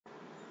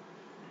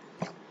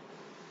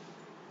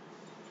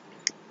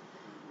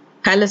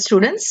Hello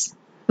students,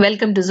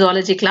 welcome to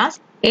zoology class.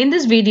 In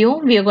this video,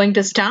 we are going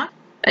to start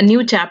a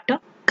new chapter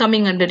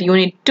coming under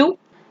unit 2,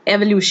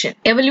 evolution.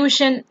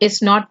 Evolution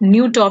is not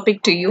new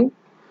topic to you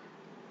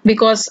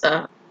because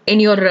in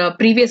your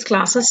previous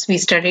classes, we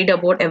studied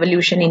about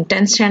evolution. In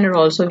 10th standard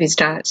also, we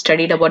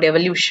studied about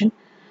evolution.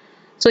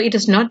 So it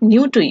is not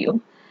new to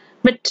you.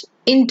 But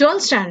in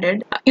 12th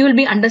standard, you will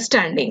be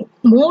understanding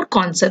more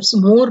concepts,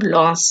 more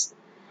laws,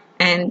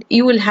 and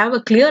you will have a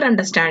clear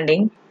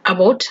understanding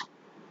about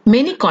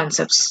many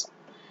concepts.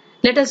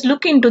 Let us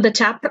look into the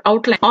chapter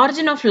outline: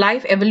 origin of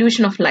life,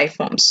 evolution of life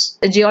forms,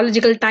 the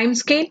geological time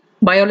scale,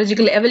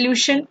 biological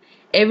evolution,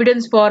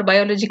 evidence for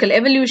biological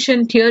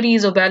evolution,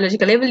 theories of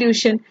biological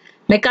evolution,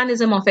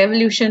 mechanism of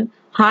evolution,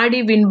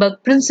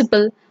 Hardy-Weinberg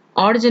principle,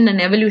 origin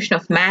and evolution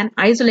of man,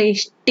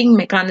 isolating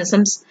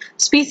mechanisms,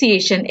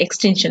 speciation,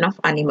 extinction of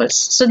animals.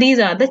 So these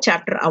are the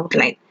chapter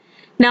outline.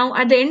 Now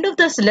at the end of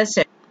this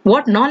lesson,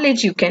 what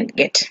knowledge you can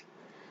get?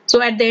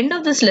 So at the end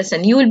of this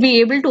lesson, you will be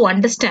able to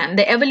understand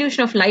the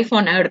evolution of life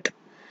on Earth,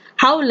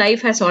 how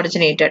life has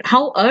originated,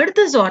 how Earth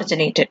is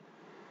originated.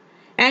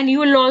 And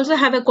you will also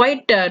have a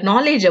quite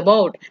knowledge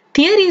about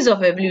theories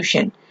of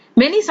evolution.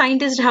 Many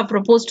scientists have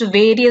proposed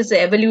various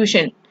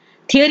evolution,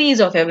 theories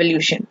of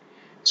evolution.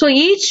 So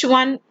each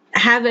one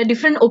have a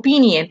different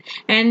opinion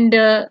and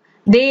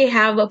they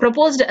have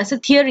proposed as a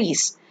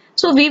theories.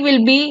 So we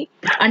will be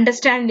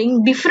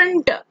understanding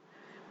different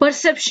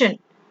perception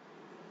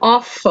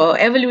of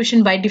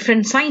evolution by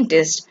different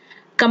scientists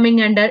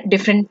coming under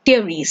different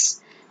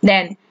theories.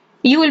 Then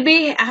you will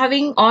be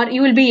having, or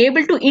you will be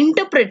able to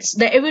interpret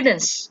the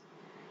evidence.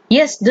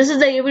 Yes, this is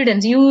the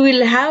evidence. You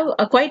will have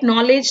a quite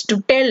knowledge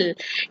to tell.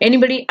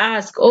 Anybody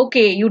ask,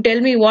 okay, you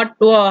tell me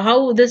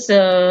how this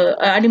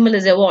animal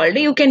is evolved.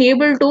 You can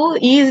able to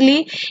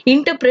easily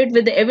interpret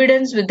with the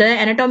evidence, with the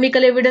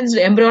anatomical evidence,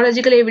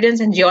 embryological evidence,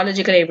 and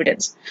geological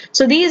evidence.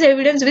 So these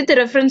evidence, with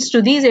reference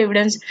to these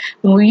evidence,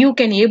 you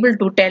can able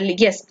to tell,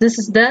 yes, this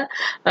is the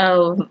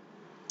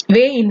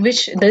way in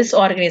which this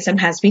organism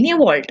has been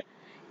evolved.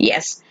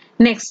 Yes.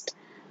 Next,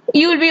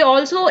 you will be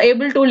also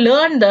able to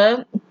learn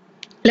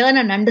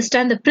and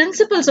understand the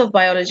principles of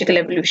biological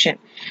evolution.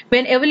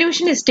 When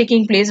evolution is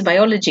taking place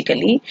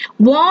biologically,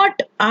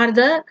 what are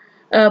the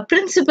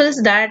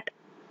principles that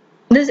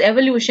this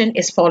evolution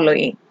is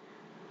following?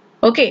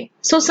 Okay,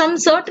 so some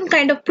certain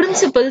kind of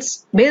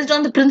principles, based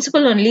on the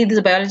principle only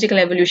this biological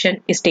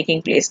evolution is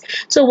taking place.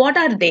 So what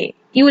are they?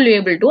 You will be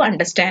able to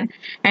understand,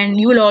 and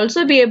you will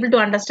also be able to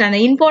understand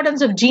the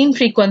importance of gene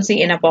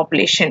frequency in a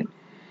population.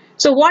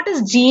 So what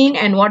is gene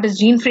and what is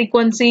gene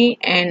frequency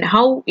and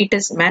how it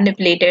is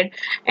manipulated,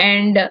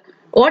 and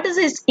what is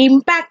its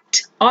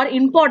impact or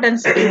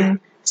importance in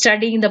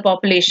studying the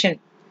population?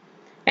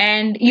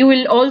 And you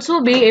will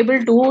also be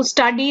able to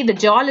study the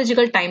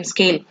geological time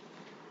scale.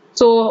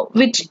 So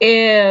which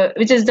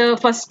is the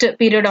first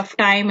period of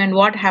time and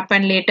what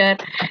happened later,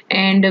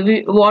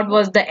 and what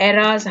was the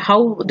eras,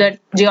 how the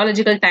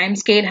geological time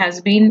scale has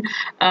been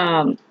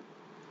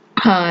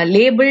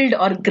labeled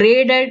or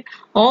graded.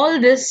 All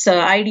these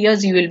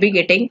ideas you will be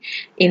getting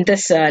in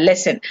this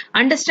lesson.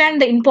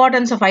 Understand the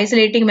importance of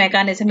isolating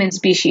mechanism in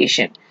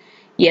speciation.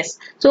 Yes,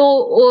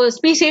 so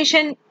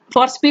speciation,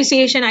 for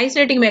speciation,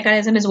 isolating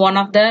mechanism is one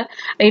of the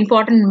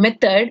important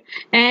method,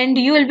 and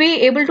you will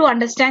be able to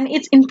understand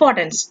its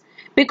importance.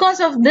 Because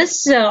of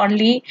this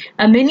only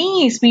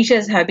many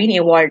species have been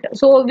evolved.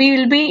 So we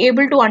will be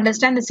able to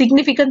understand the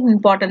significant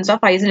importance of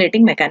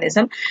isolating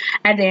mechanism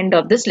at the end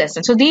of this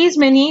lesson. So these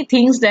many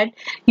things that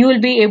you will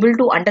be able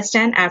to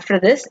understand after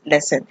this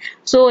lesson.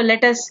 So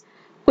let us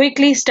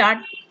quickly start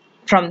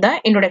from the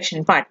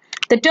introduction part.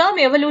 The term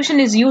evolution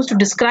is used to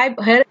describe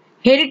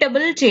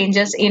heritable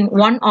changes in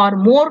one or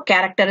more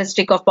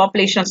characteristic of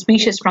population of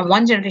species from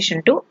one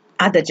generation to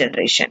other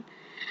generation.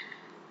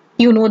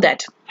 You know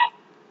that.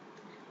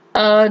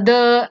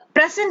 The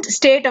present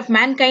state of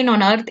mankind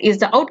on earth is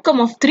the outcome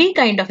of three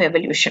kinds of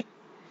evolution.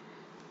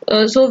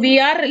 So we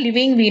are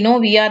living, we know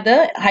we are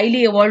the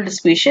highly evolved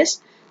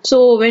species.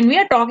 So when we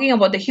are talking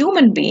about the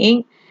human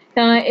being,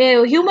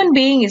 a human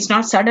being is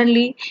not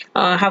suddenly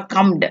have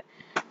come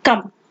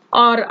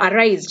or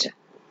arisen.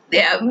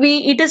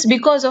 It is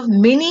because of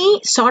many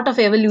sort of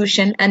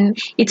evolution, and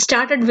it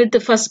started with the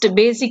first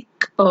basic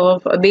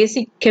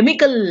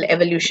chemical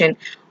evolution,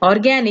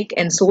 organic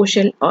and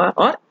social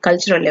or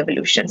cultural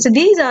evolution. So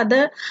these are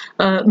the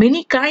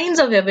many kinds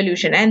of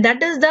evolution, and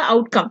that is the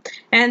outcome,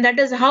 and that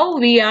is how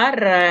we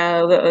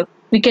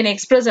can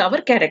express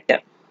our character.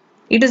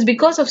 It is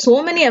because of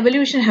so many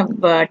evolution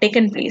have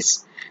taken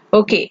place.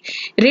 Okay,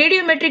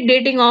 radiometric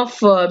dating of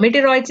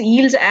meteoroids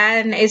yields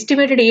an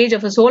estimated age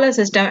of a solar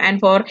system and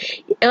for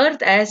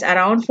Earth as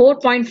around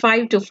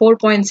 4.5 to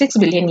 4.6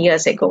 billion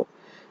years ago.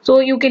 So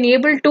you can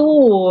able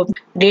to,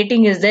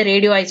 dating is the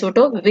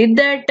radioisotope. With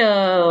that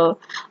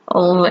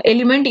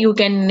element, you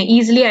can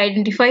easily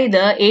identify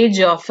the age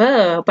of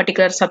a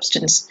particular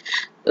substance.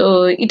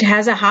 It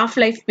has a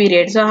half-life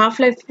period. So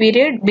half-life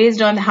period,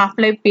 based on the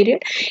half-life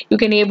period, you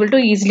can able to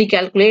easily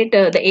calculate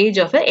the age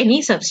of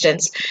any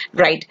substance,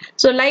 right?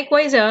 So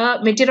likewise, a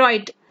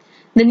meteoroid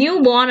The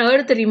newborn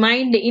Earth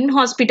remained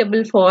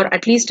inhospitable for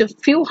at least a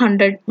few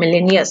 100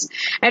 million years.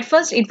 At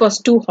first, it was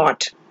too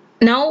hot.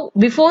 Now,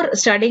 before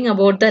studying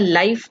about the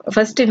life,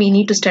 first we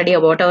need to study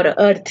about our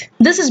Earth.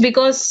 This is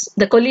because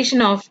the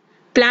collision of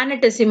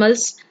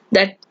planetesimals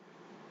that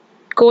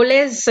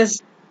coalesces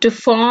to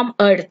form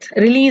Earth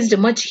released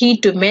much heat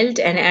to melt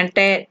an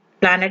entire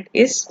planet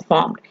is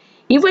formed.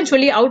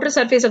 Eventually, outer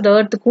surface of the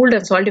Earth cooled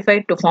and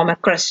solidified to form a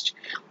crust.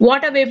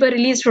 Water vapor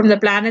released from the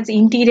planet's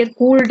interior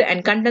cooled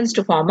and condensed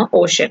to form an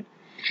ocean.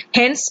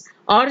 Hence,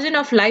 origin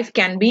of life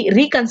can be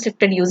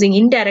reconstructed using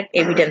indirect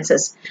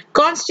evidences.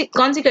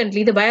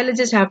 Consequently, the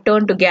biologists have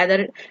turned to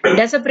gather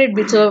disparate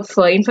bits of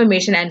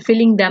information and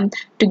filling them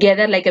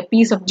together like a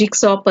piece of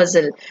jigsaw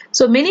puzzle.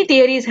 So many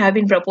theories have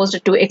been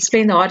proposed to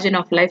explain the origin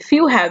of life.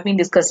 Few have been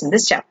discussed in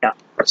this chapter.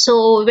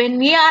 So when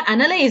we are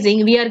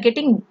analyzing, we are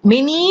getting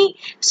many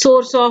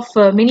source of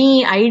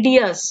many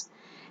ideas.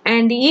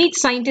 And each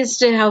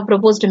scientist have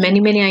proposed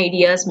many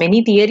ideas,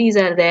 many theories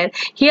are there.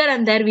 Here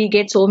and there we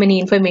get so many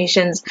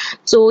informations.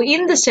 So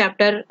in this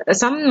chapter,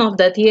 some of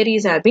the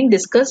theories have been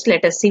discussed.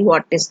 Let us see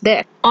what is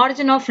there.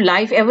 Origin of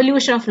life,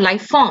 evolution of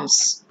life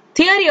forms.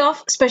 Theory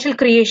of special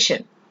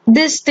creation.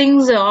 These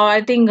things,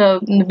 I think,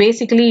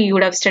 basically you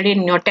would have studied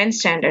in your 10th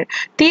standard.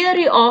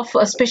 Theory of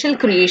special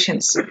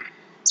creations.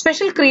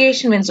 Special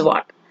creation means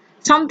what?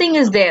 Something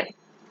is there.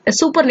 A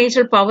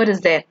supernatural power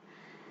is there.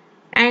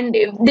 And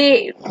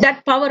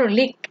that power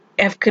only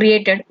have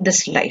created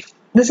this life.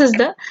 This is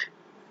the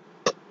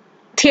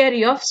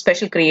theory of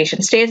special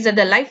creation. States that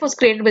the life was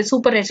created by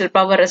supernatural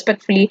power,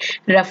 respectfully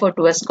referred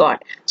to as God.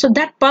 So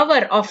that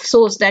power of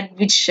source that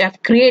which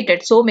have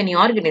created so many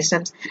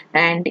organisms,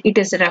 and it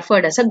is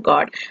referred as a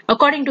God.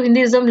 According to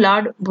Hinduism,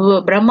 Lord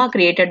Brahma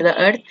created the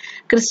earth.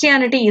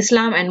 Christianity,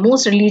 Islam, and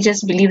most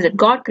religions believe that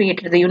God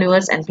created the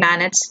universe and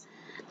plants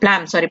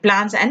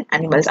and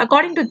animals.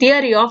 According to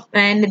theory of,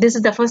 and this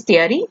is the first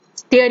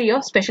theory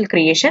of special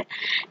creation.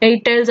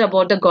 It tells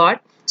about the God,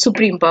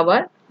 supreme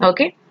power,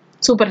 okay,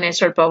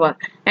 supernatural power.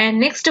 And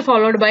next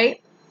followed by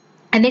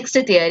a next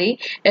theory,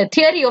 a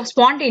theory of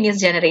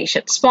spontaneous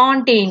generation,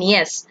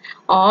 spontaneous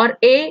or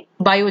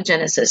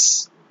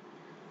abiogenesis.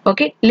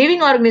 Okay,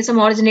 living organism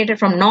originated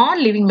from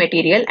non-living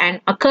material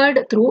and occurred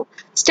through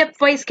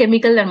stepwise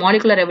chemical and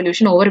molecular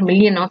evolution over a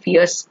million of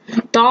years.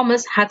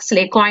 Thomas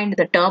Huxley coined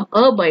the term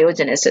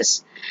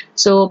abiogenesis.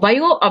 So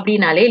bio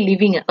அப்படினாலே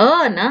living,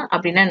 na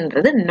அப்படினா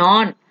என்னது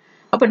non.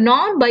 அப்ப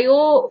non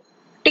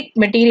biotic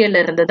material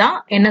இருந்து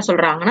தான் என்ன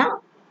சொல்றாங்கன்னா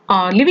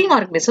living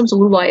organisms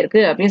உருவாயிருக்கு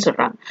அப்படின்னு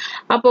சொல்றாங்க.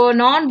 அப்போ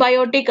நான்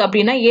பயோட்டிக்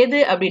அப்படின்னா எது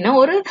அப்படின்னா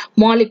ஒரு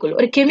மாலிகுல்,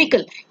 ஒரு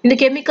கெமிக்கல். இந்த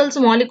கெமிக்கல்ஸ்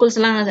மாலிகுல்ஸ்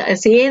எல்லாம்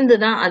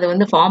சேர்ந்துதான் அது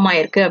வந்து ஃபார்ம்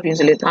ஆயிருக்கு அப்படின்னு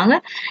சொல்லியிருக்காங்க.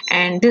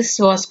 And this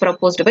was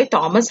proposed by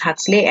Thomas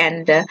ஹக்ஸ்லே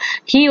and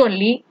he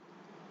only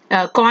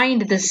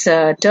coined this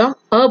term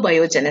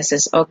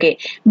abiogenesis. Okay,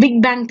 Big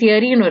Bang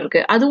theory ன்னு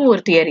இருக்கு, அதுவும்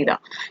ஒரு தியரி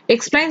தான்.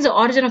 Explains the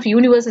origin of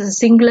universe as a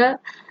singular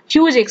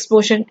huge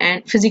explosion and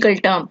physical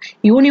term.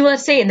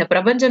 யூனிவர்ஸே, இந்த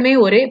பிரபஞ்சமே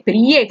ஒரு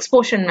பெரிய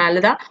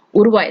எக்ஸ்போஷன்னால தான்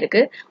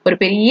உருவாயிருக்கு, ஒரு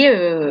பெரிய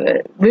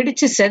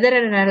வெடிச்சு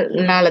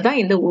செதறனாலதான்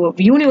இந்த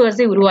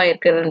யூனிவர்ஸே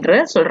உருவாயிருக்குன்ற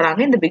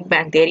சொல்றாங்க இந்த big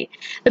bang theory.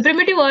 The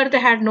primitive earth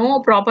had no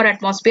proper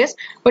atmospheres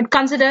but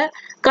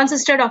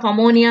consisted of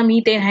ammonia,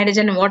 methane,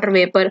 hydrogen and water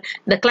vapor.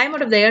 The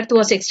climate of the earth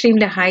was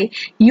extremely high.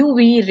 UV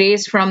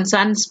rays from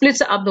sun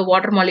splits up the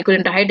water molecule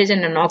into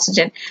hydrogen and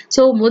oxygen.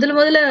 So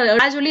முதல்ல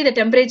gradually the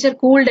temperature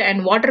cooled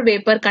and water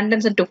vapor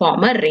condensed to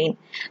form a rain.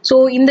 So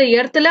இந்த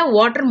எர்த்ல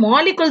water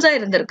மாலிகுல்ஸா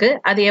இருந்திருக்கு,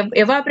 அது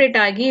evaporate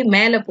ஆகி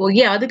மேல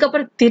போய்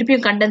அதுக்கப்புறம்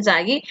திருப்பியும் condense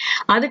ஆகி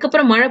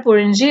அதுக்கப்புறம் மழை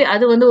பொழிஞ்சு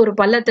அது வந்து ஒரு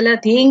பள்ளத்துல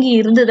தேங்கி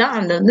இருந்துதான்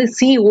அந்த வந்து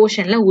சி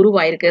ஓஷன்ல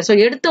உருவாயிருக்கு. ஸோ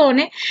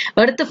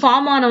எடுத்து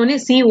ஃபார்ம் ஆனவனே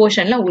சி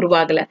ஓஷன்ல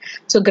உருவாகல.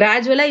 ஸோ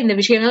கிராஜுவலா இந்த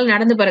விஷயங்கள்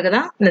நடந்த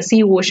பிறகுதான் இந்த சி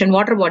ஓஷன்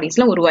வாட்டர்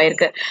பாடிஸ்ல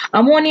உருவாயிருக்கு.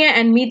 அமோனியா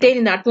அண்ட் மீத்தேன்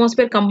இந்த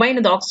atmosphere combine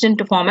with oxygen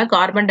to form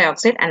carbon di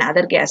oxide and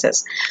other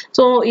cases.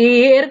 So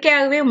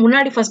இயற்கையாகவே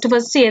முன்னாடி ஃபர்ஸ்ட்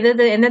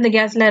எந்தெந்த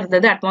கேஸ்ல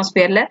இருந்தது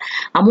அட்மாஸ்பியர்ல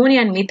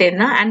அமோனியா அண்ட் மீத்தேன்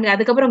தான். அண்ட்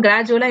அதுக்கப்புறம்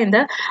கிராஜுவலா இந்த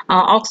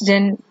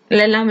ஆக்சிஜன்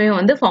எல்லாமே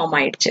வந்து ஃபார்ம்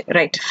ஆயிடுச்சு.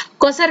 ரைட்.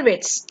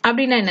 கொசர்வேட்ஸ்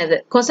அப்படின்னா என்னது?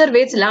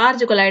 கொசர்வேட்ஸ்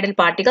large colloidal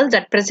particles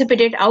that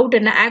precipitate out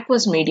in an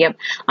aqueous medium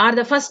are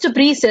the first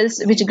pre-cells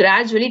which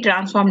gradually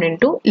transformed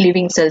into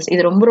living cells.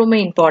 இது ரொம்ப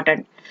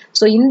இம்பார்ட்டன்ட்.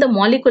 ஸோ இந்த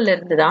மாலிகுல்ல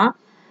இருந்துதான்,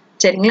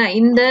 சரிங்களா,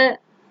 இந்த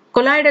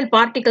கொலாய்டல்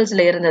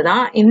பார்ட்டிகல்ஸ்ல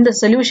இருந்துதான், இந்த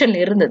சொல்யூஷன்ல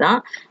இருந்துதான்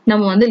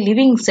நம்ம வந்து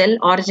லிவிங் செல்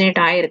ஆரிஜினேட்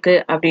ஆயிருக்கு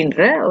அப்படின்ற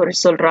ஒரு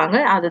சொல்றாங்க.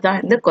 அதுதான்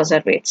இந்த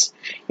கொசர்வேட்ஸ்.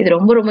 இது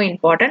ரொம்ப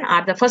important.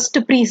 R the first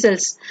pre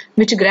cells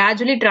which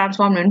gradually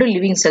transform into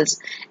living cells.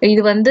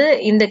 இது வந்து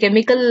இந்த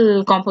கெமிக்கல்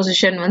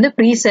காம்போசிஷன் வந்து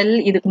ப்ரீ செல்,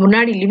 இதுக்கு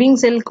முன்னாடி லிவிங்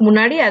செல்க்கு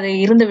முன்னாடி அது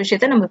இருந்த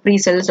விஷயத்த நம்ம ப்ரீ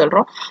செல்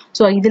சொல்றோம்.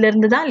 ஸோ இதுல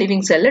இருந்து தான்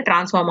லிவிங் செல்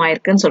டிரான்ஸ்ஃபார்ம்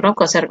ஆயிருக்குன்னு சொல்றோம்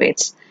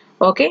கொசர்வேட்ஸ்.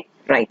 Okay,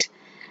 right.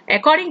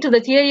 According to the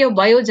theory of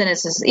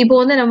biogenesis, இப்போ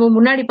வந்து நம்ம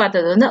முன்னாடி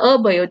பார்த்தது வந்து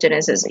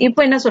abiogenesis. இப்போ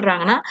என்ன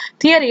சொல்றாங்கன்னா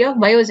theory of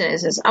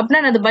biogenesis.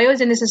 அப்படின்னா அது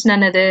பயோஜெனசிஸ்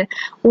என்னது?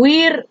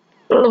 உயிர்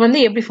வந்து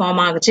எப்படி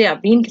ஃபார்ம் ஆகுச்சு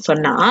அப்படின்னு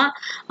சொன்னா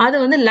அது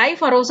வந்து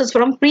life அரோசஸ்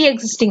from pre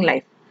existing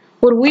life.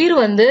 ஒரு உயிர்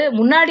வந்து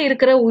முன்னாடி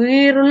இருக்கிற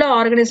உயிருள்ள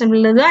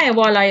ஆர்கானிசம்ல தான்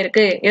எவால்வ்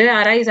ஆயிருக்கு,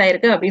 அரைஸ்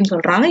ஆயிருக்கு அப்படின்னு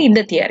சொல்றாங்க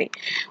இந்த theory.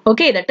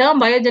 Okay, the term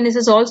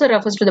biogenesis also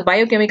refers to the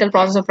biochemical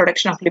process of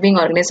production of living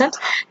organisms.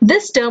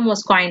 This term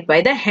was coined by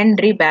the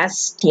Henry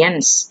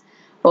Bastians.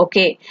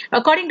 Okay,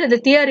 according to the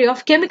theory of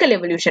chemical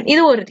evolution,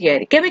 இது ஒரு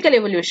theory. chemical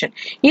evolution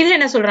இது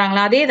என்ன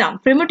சொல்றாங்களா, அதேதான்.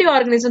 primitive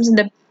organisms in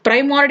the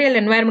primordial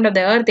environment of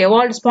the earth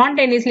evolved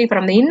spontaneously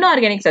from the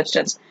inorganic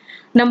substance.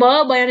 நம்ம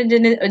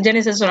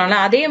biogenesis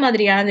சொல்லலாம், அதே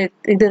மாதிரியான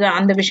இதுதான்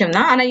அந்த விஷயம்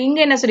தான். ஆனா இங்க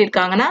என்ன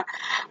சொல்லியிருக்காங்கன்னா,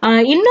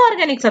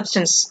 இன்ஆர்கானிக்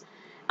சப்ஸ்டன்ஸ்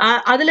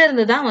அதுல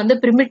இருந்து தான் வந்து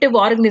பிரிமிட்டிவ்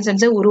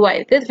ஆர்கானிசம்ஸ்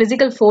உருவாயிருக்கு.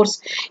 பிசிக்கல் ஃபோர்ஸ்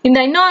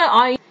இந்த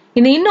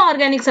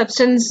இன்ஆர்கானிக்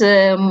சப்ஸ்டன்ஸ்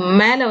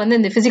மேல வந்து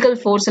இந்த பிசிக்கல்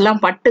ஃபோர்ஸ்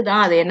எல்லாம் பட்டு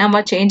தான் அது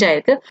என்னவா சேஞ்ச்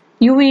ஆயிருக்கு.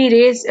 யூவி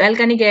ரேஸ்,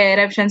 வெல்கனிக்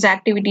எரப்ஷன்ஸ்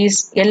ஆக்டிவிட்டிஸ்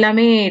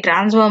எல்லாமே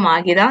டிரான்ஸ்ஃபார்ம்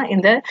ஆகி தான்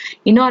இந்த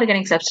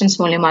இன்ஆர்கானிக் சப்ஸ்டன்ஸ்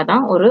மூலமா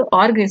தான் ஒரு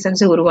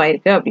ஆர்கானிசம்ஸ்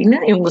உருவாயிருக்கு அப்படின்னு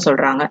இவங்க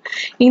சொல்றாங்க.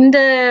 இந்த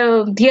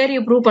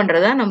தியரியை ப்ரூவ்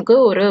பண்றதா நமக்கு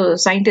ஒரு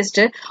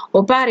சயின்டிஸ்ட்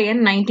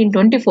ஒபாரியன்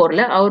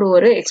 1924ல அவர்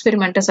ஒரு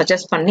எக்ஸ்பெரிமெண்ட்டை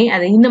சஜஸ்ட் பண்ணி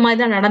அது இந்த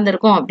மாதிரி தான்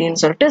நடந்திருக்கும்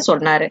அப்படின்னு சொல்லிட்டு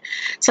சொன்னாரு.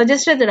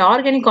 suggested that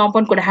organic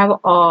compound could have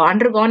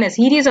undergone a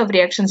series of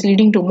reactions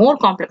leading to more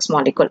complex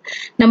molecule.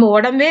 நம்ம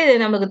உடம்பே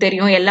நமக்கு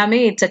தெரியும் எல்லாமே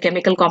இட்ஸ் a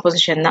chemical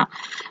composition தான்.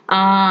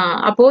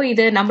 அப்போ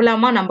இது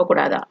நம்பலாமா நம்ப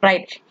கூடாதா,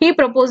 right? He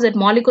proposed that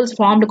molecules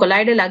formed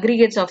colloidal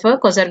aggregates of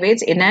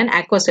conservates in an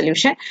aqueous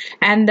solution,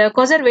 and the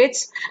conservates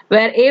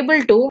were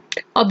able to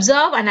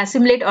absorb and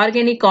assimilate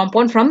organic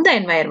compound from the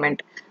environment.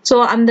 So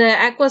அந்த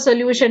aqua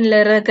சொல்யூஷன்ல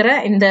இருக்கிற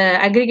இந்த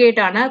aggregate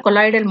ஆன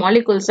colloidal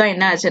molecules தான்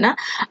என்ன ஆச்சுன்னா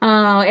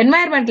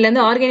என்வாயர்மெண்ட்ல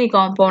இருந்து organic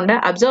காம்பவுண்டை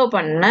observe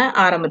பண்ண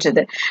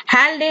ஆரம்பிச்சது.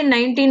 Haldane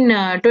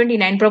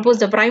 1929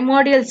 proposed the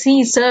primordial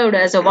sea served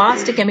as a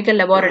vast chemical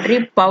laboratory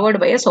powered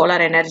by a solar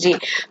energy.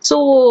 So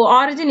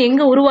origin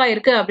எங்க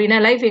உருவாயிருக்கு அப்படின்னா,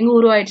 லைஃப் எங்க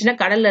உருவாயிடுச்சுன்னா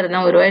கடல்ல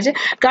இருந்தா உருவாயிடுச்சு.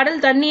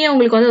 கடல் தண்ணியே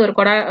உங்களுக்கு வந்து ஒரு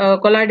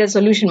கொலாய்டல்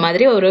சொல்யூஷன்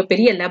மாதிரி ஒரு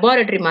பெரிய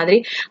லெபார்டரி மாதிரி.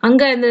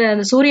 அங்க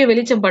இந்த சூரிய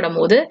வெளிச்சம் படும்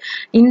போது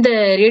இந்த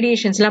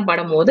ரேடியேஷன்ஸ் எல்லாம்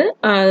படும் போது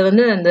அது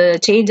வந்து அந்த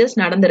சேஞ்சஸ்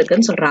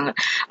நடந்திருக்குன்னு சொல்றாங்க.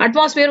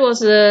 Atmosphere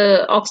was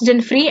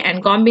oxygen free and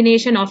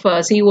combination of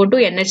CO2,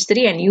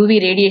 NH3 and UV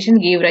radiation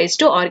gave rise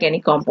to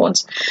organic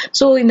compounds.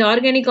 So இந்த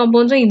ஆர்கானிக்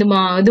காம்பவுண்ட்ஸும்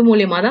இது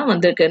மூலியமா தான்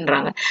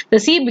வந்திருக்குன்றாங்க. The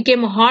sea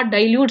became a hot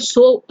dilute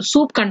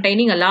soup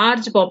containing a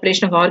large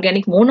population of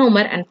organic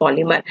monomer and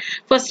polymer.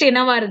 First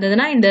என்னவா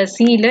இருந்ததுன்னா, இந்த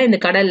சீல இந்த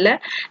கடல்ல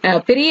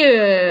பெரிய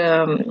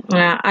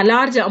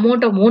large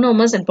amount of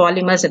monomers and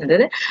polymers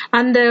இருந்தது.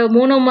 அந்த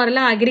மோனோமர்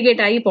எல்லாம்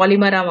அக்ரிகேட் ஆகி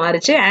பாலிமரா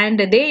மாறிச்சு.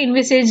 அண்ட் தே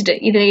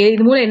இது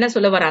மூலம் என்ன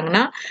சொல்ல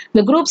வராங்கன்னா,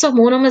 the groups of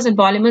monomers and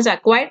polymers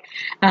acquired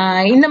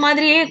இந்த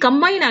மாதிரியே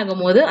கம்பைன்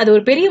ஆகும் போது அது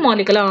ஒரு பெரிய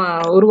மாலிகுலா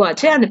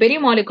உருவாச்சு. அந்த பெரிய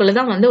மாலிகுல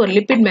தான் வந்து ஒரு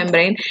lipid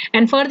membrane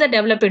and further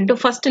develop into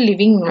first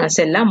living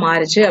செல்லா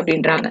மாறிச்சு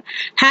அப்படின்றாங்க.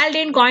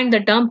 ஹால்டேன் காயின்ட்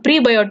த டெர்ம்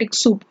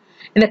ப்ரீபயோட்டிக் சூப்.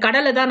 இந்த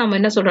கடலை தான் நம்ம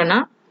என்ன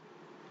சொல்றோம்னா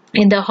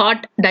இந்த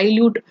ஹாட்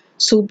டைல்யூட்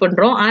சூப்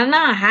பண்றோம். ஆனா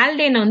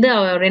ஹால்டேன் வந்து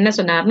அவர் என்ன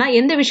சொன்னார்னா,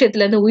 எந்த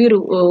விஷயத்துல இருந்து உயிர்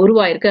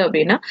உருவாயிருக்கு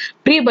அப்படின்னா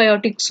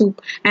prebiotic soup.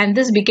 And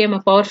this became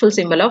a powerful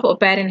symbol of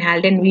ஒபாரியன்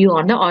Haldane view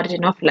on the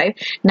origin of life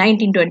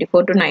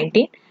 1924 to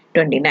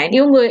 1929.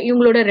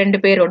 இவங்களோட ரெண்டு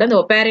பேரோட அந்த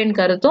ஒபாரியன்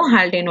கருத்தும்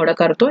ஹால்டேனோட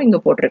கருத்தும் இங்க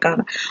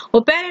போட்டிருக்காங்க.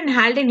 ஒபாரியன்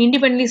Haldane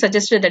independently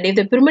suggested that if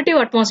the primitive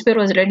atmosphere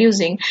was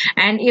reducing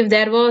and if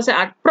there was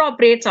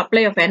appropriate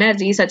supply of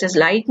energy such as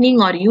lightning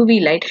or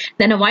UV light,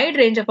 then a wide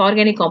range of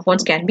organic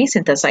compounds can be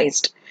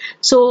synthesized.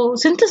 So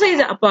synthesize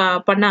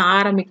பண்ண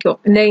ஆரம்பிக்கும்.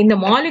 இந்த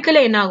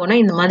மாலிகுல என்ன ஆகும்னா,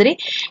 இந்த மாதிரி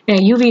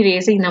UV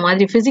rays இந்த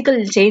மாதிரி physical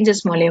changes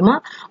மூலமா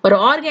ஒரு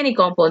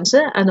ஆர்கானிக் காம்பவுண்ட்ஸ்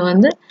அது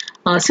வந்து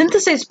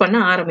சிந்தசைஸ் பண்ண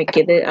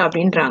ஆரம்பிக்குது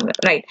அப்படின்றாங்க.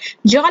 Right.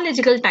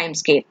 Geological time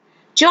scale.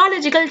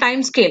 Geological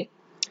time scale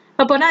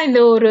அப்போனா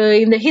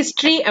இந்த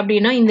ஹிஸ்டரி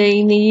அப்படின்னா இந்த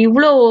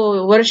இவ்வளோ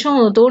வருஷம்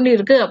தோண்டி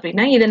இருக்கு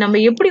அப்படின்னா இதை நம்ம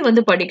எப்படி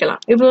வந்து படிக்கலாம்?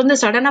 இப்படி வந்து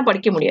சடனா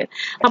படிக்க முடியாது.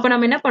 அப்ப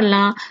நம்ம என்ன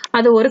பண்ணலாம்,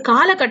 அது ஒரு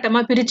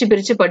காலகட்டமா பிரிச்சு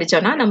பிரிச்சு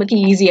படிச்சோம்னா நமக்கு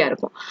ஈஸியா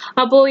இருக்கும்.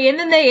 அப்போ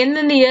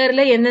எந்தெந்த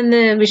இயர்ல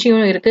எந்தெந்த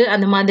விஷயம் இருக்கு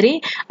அந்த மாதிரி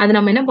அது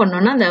நம்ம என்ன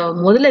பண்ணோம்னா, அந்த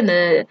முதல்ல இந்த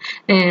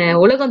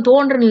உலகம்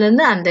தோன்றதுல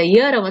இருந்து அந்த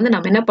இயரை வந்து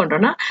நம்ம என்ன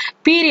பண்றோம்னா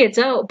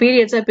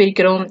பீரியட்ஸா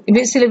பிரிக்கிறோம்.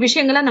 சில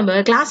விஷயங்களை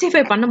நம்ம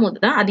கிளாசிஃபை பண்ணும்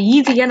போதுதான் அது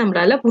ஈஸியா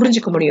நம்மளால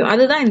புரிஞ்சுக்க முடியும்.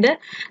 அதுதான் இந்த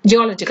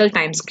geological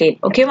time scale.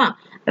 Okay va?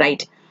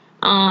 Right.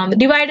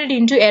 Divided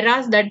into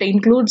eras that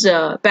includes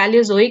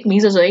Paleozoic,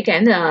 Mesozoic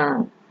and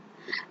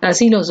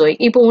Cenozoic.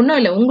 இப்போ ஒன்றும்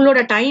இல்லை,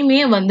 உங்களோட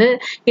டைமே வந்து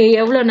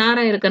எவ்வளோ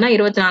நேரம் இருக்குன்னா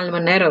 24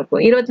 மணி நேரம்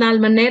இருக்கும்.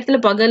 24 மணி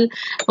நேரத்துல பகல்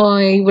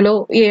இவ்வளோ,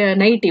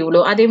 நைட்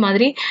இவ்வளோ. அதே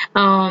மாதிரி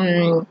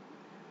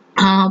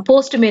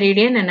post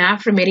meridian and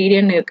after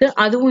meridian இருக்கு,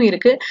 அதுவும்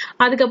இருக்கு.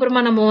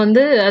 அதுக்கப்புறமா நம்ம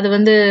வந்து அது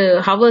வந்து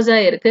ஹவர்ஸா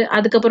இருக்கு.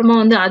 அதுக்கப்புறமா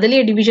வந்து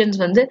அதுலயே டிவிஷன்ஸ்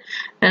வந்து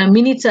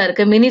மினிட்ஸா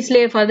இருக்கு.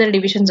 மினிட்ஸ்லயே ஃபர்தர்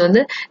டிவிஷன்ஸ்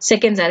வந்து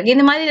செகண்ட்ஸா இருக்கு.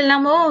 இந்த மாதிரி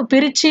எல்லாமே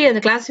பிரிச்சு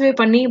அதை கிளாசிஃபை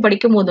பண்ணி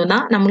படிக்கும்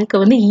போதுதான்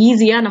நம்மளுக்கு வந்து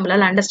ஈஸியா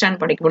நம்மளால அண்டர்ஸ்டாண்ட்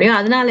பண்ணிக்க முடியும்.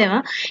 அதனால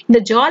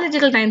இந்த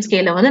ஜியாலஜிக்கல் டைம்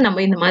ஸ்கேல வந்து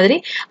நம்ம இந்த மாதிரி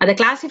அதை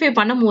கிளாசிஃபை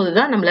பண்ணும்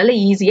போதுதான் நம்மளால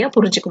ஈஸியா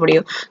புரிஞ்சுக்க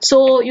முடியும். So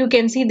you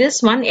can see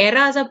this one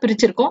எராஸா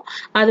பிரிச்சிருக்கோம்.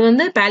 அது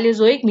வந்து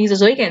Palaeozoic,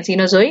 Mesozoic and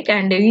Cenozoic.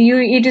 And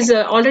it is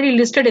already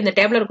listed in the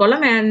tabular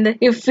column, and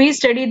if we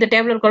study the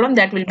tabular column,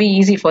 that will be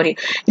easy for you.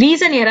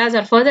 Recent eras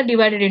are further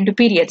divided into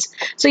periods.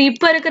 So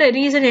இப்ப இருக்கிற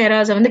recent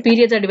eras வந்து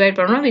periods are divided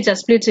பண்ணனும், which are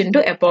splits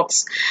into epochs.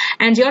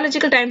 And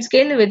geological time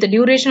scale with the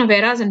duration of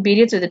eras and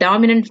periods with the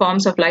dominant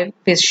forms of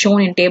life is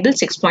shown in table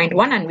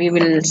 6.1, and we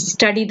will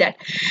study that.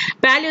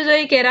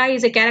 Paleozoic era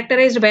is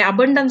characterized by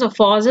abundance of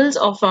fossils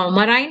of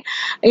marine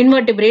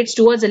invertebrates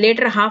towards the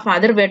later half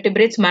other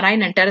vertebrates,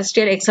 marine and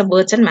terrestrial, except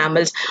birds and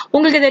mammals.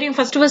 உங்களுக்கு தெரியும்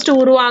first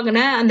உருவாகுன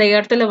அந்த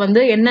இடத்துல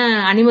வந்து என்ன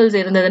animals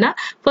இருந்ததுன்னா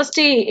first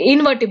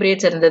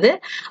invertebrates இருந்தது,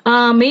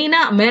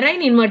 மெயினா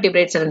marine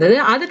invertebrates இருந்தது.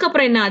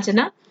 அதுக்கப்புறம் என்ன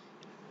ஆச்சுன்னா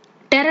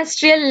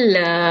terrestrial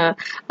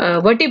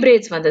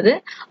vertebrates வந்தது.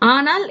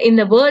 ஆனால்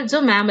இந்த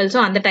birdsம்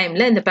mammalsம் அந்த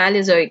டைம்ல இந்த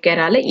Paleozoic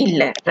eraல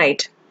இல்ல,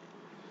 right?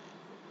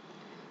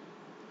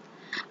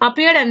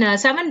 Appeared in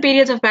 7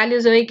 periods of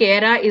Paleozoic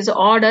era is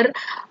order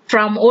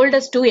from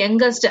oldest to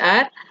youngest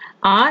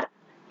are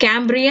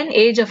Cambrian,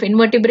 age of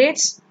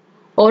invertebrates,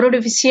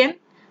 Ordovician,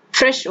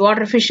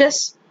 freshwater fishes,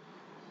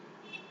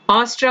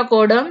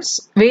 ostracoderms,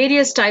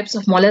 various types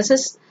of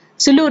mollusks,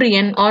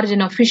 Silurian,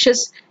 origin of fishes,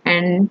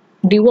 and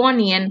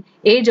Devonian,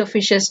 age of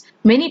fishes,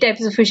 many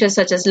types of fishes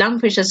such as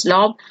lungfishes,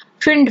 lob,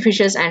 finned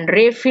fishes, and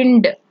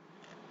ray-finned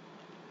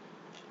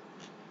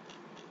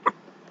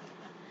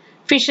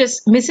fishes,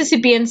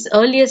 Mississippians,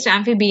 earliest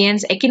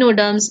amphibians,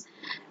 echinoderms,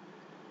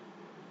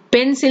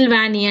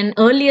 Pennsylvanian,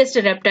 earliest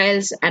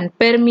reptiles, and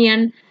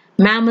Permian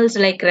mammals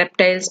like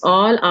reptiles,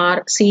 all are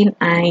seen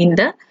in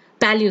the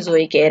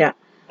Paleozoic era.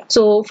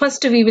 So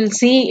first we will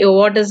see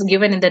what is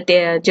given in the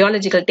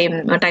geological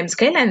time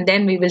scale, and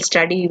then we will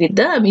study with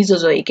the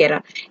Mesozoic era.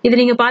 இது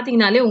நீங்க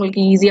பாத்தீங்கனாலே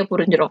உங்களுக்கு ஈஸியா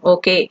புரிஞ்சிரும்.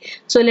 Okay,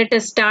 so let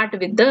us start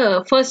with the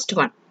first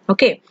one.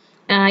 Okay,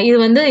 இது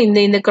வந்து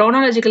இந்த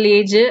chronological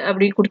age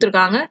அப்படி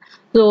கொடுத்திருக்காங்க.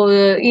 So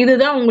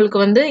இதுதான் உங்களுக்கு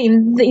வந்து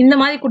இந்த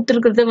மாதிரி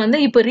கொடுத்துருக்கிறது வந்து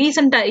இப்போ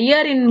ரீசெண்டா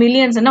இயர் இன்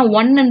மில்லியன்ஸ்னா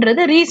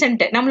ஒன்ன்றது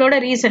ரீசெண்ட், நம்மளோட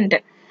ரீசெண்ட்,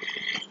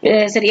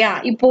 சரியா?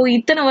 இப்போ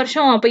இத்தனை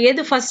வருஷம் அப்ப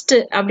எது ஃபர்ஸ்ட்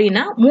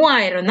அப்படின்னா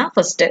 3000 தான்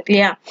ஃபர்ஸ்ட்,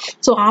 இல்லையா?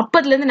 சோ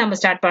அப்பத்துல இருந்து நம்ம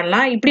ஸ்டார்ட்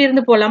பண்ணலாம். இப்படி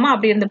இருந்து போலாமா,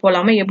 அப்படி இருந்து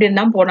போலாமா, எப்படி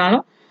இருந்தாலும்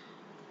போனாலும்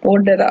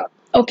போடுறதா.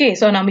 ஓகே,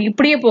 சோ நம்ம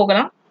இப்படியே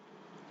போகலாம்.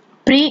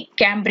 ப்ரீ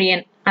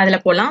கேம்பிரியன் அதுல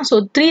போலாம். சோ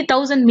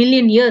 3000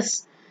 மில்லியன் இயர்ஸ்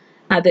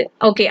அது.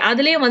 ஓகே,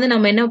 அதுலயே வந்து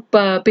நம்ம என்ன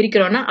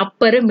பிரிக்கிறோம்னா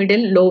Appar,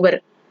 middle, lower.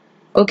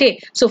 Okay,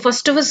 so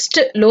first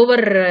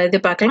lower இது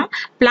பார்க்கலாம்.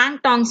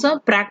 பிளாங்க்டான்ஸும்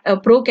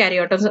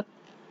ப்ரோகாரியோட்ஸும்.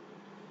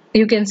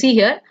 You can see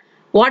here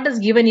what is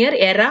given here,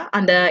 era,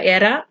 அந்த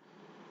era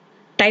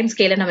டைம்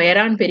ஸ்கேல நம்ம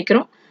எரான்னு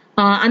பிரிக்கிறோம்.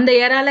 அந்த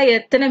ஏரால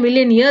எத்தனை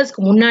மில்லியன்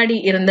இயர்ஸ்க்கு முன்னாடி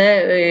இருந்த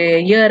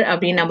இயர்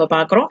அப்படின்னு நம்ம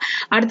பாக்குறோம்.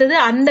 அடுத்தது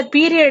அந்த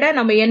பீரியட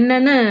நம்ம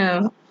என்னன்னு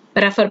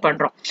ரெஃபர்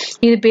பண்றோம்.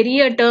 இது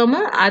பெரிய டேர்ம்,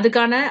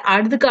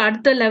 அதுக்கு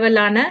அடுத்த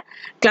லெவலான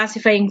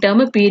கிளாசிஃபைங்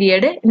டேர்ம்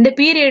பீரியடு. இந்த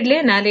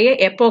பீரியட்லயே நிறைய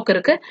எபோக்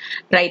இருக்கு,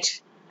 ரைட்?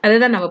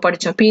 அதுதான் நம்ம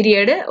படிச்சோம்.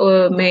 பீரியடு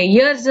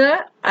இயர்ஸ்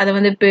அதை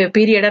வந்து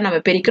பீரியடா நம்ம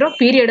பிரிக்கிறோம்,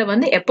 பீரியடை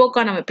வந்து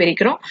எப்போக்கா நம்ம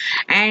பிரிக்கிறோம்.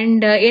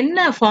 அண்ட்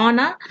என்ன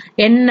ஃபானா,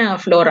 என்ன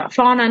Flora.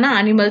 ஃபானானா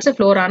animals,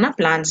 ஃப்ளோரானா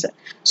plans.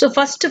 So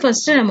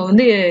first நம்ம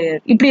வந்து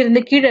இப்படி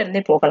இருந்து கீழே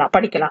இருந்தே போகலாம்,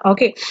 படிக்கலாம்.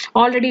 Okay,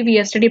 already we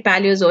have study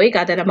Paleozoic,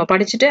 அதை நம்ம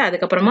படிச்சுட்டு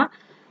அதுக்கப்புறமா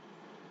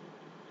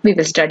we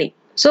will study.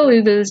 So we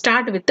will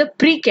start with the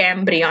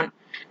Precambrian.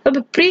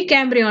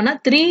 Precambrian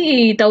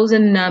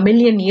 3000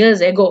 million years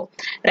ago,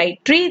 right?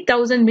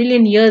 3000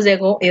 million years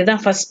ago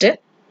இதுதான் ஃபர்ஸ்ட்.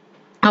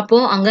 அப்போ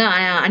அங்க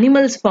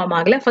அனிமல்ஸ் ஃபார்ம்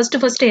ஆகல.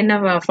 ஃபர்ஸ்ட் என்ன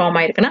ஃபார்ம்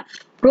ஆயிருக்குன்னா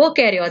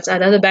ப்ரோகேரியாட்ஸ்,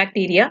 அதாவது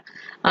பாக்டீரியா.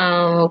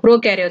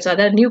 ப்ரோகேரியாட்ஸ்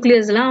அதாவது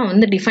நியூக்ளியஸ் எல்லாம்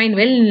வந்து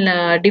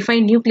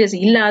டிஃபைன் நியூக்ளியஸ்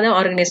இல்லாத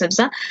ஆர்கனிசம்ஸ்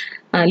தான்,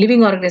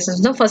 லிவிங்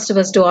ஆர்கனிசம்ஸ் தான்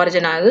ஃபர்ஸ்ட்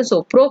ஆரிஜின் ஆகுது. ஸோ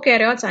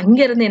ப்ரோகேரியாட்ஸ் அங்க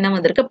இருந்து என்ன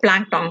வந்திருக்கு,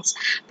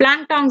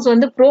 பிளாங்க்டான்ஸ்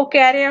வந்து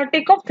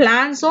ப்ரோகேரியாட்டிக்கும்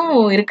பிளான்ஸும்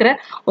இருக்கிற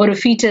ஒரு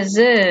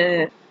features.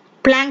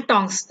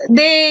 Planktons,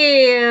 they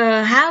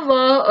have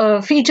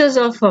features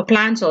of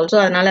plants also,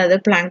 அதனால அது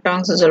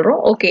planktons சொல்றோம்.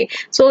 Okay,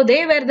 so they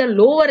were the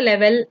lower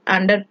level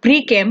under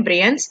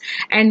Precambrians,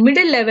 and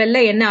middle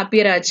levelல என்ன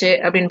appear ஆச்சு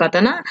அப்படின்னு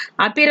பார்த்தோம்னா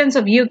appearance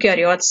of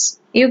eukaryotes.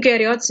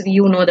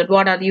 You know that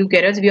what are the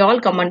eukaryotes? We all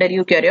come under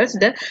eukaryotes,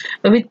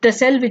 with the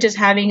cell which is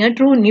having a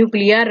true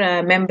nuclear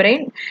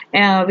membrane,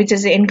 which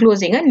is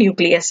enclosing a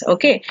nucleus.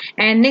 Okay,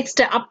 and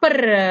next upper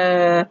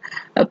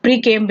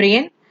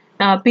Precambrian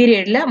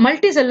பீரியட்ல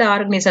multi செல்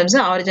organisms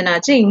origin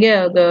ஆச்சு. இங்க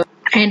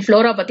and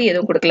Flora பத்தி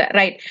எதுவும் கொடுக்கல,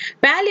 right?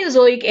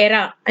 Paleozoic era,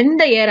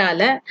 இந்த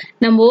ஏரால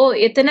நம்ம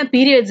எத்தனை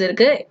periods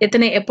இருக்கு,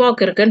 எத்தனை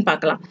எபாக் இருக்குன்னு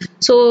பார்க்கலாம்.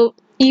 ஸோ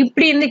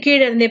இப்படி இருந்து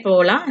கீழே இருந்தே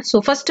போகலாம்.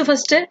 ஸோ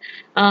ஃபர்ஸ்ட்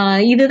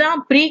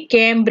இதுதான் ப்ரீ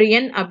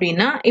கேம்பிரியன்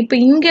அப்படின்னா,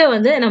 இப்ப இங்க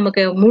வந்து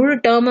நமக்கு முழு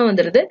டேர்ம்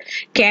வந்துருது.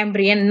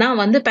 கேம்பிரியன் தான்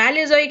வந்து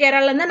Paleozoic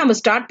eraல இருந்து நம்ம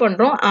ஸ்டார்ட்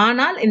பண்றோம்.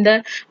 ஆனால்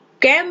இந்த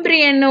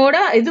கேம்பிரியனோட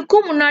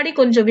இதுக்கும் முன்னாடி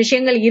கொஞ்சம்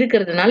விஷயங்கள்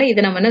இருக்கிறதுனால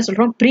இதை நம்ம என்ன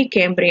சொல்றோம், ப்ரீ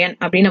கேம்பிரியன்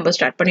அப்படின்னு நம்ம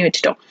ஸ்டார்ட் பண்ணி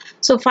வச்சுட்டோம்.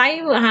 ஸோ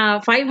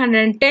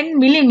 510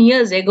 மில்லியன்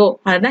இயர்ஸ் எகோ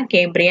அதுதான்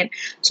கேம்பிரியன்.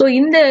 ஸோ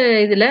இந்த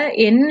இதுல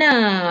என்ன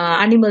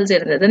அனிமல்ஸ்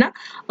இருந்ததுன்னா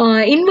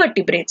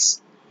இன்வெர்டிபிரேட்ஸ்,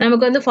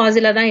 நமக்கு வந்து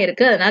ஃபாசிலா தான்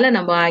இருக்கு. அதனால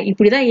நம்ம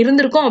இப்படிதான்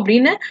இருந்திருக்கோம்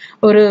அப்படின்னு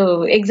ஒரு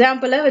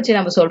எக்ஸாம்பிள வச்சு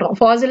நம்ம சொல்றோம்.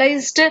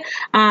 ஃபாசிலைஸ்டு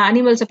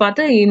அனிமல்ஸை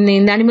பார்த்து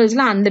இந்த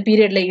அனிமல்ஸ்லாம் அந்த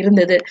பீரியட்ல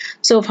இருந்தது.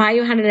 ஸோ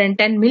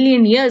 510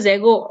 மில்லியன் இயர்ஸ்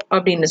எகோ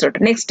அப்படின்னு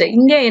சொல்லிட்டு. நெக்ஸ்ட்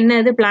இங்க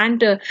என்னது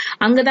பிளான்ட்,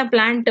 அங்கதான்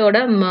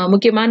பிளான்ட்டோட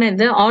முக்கியமான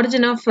இந்த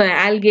ஆரிஜின் ஆஃப்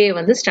ஆல்கே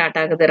வந்து ஸ்டார்ட்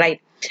ஆகுது,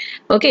 right?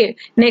 Okay,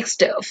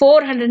 next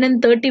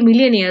 430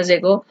 million years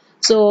ago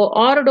so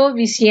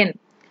Ordovician.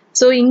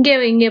 So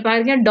இங்க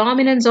பாருங்க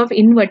டாமினன்ஸ் ஆஃப்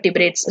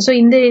இன்வெர்டிபிரேட்ஸ். ஸோ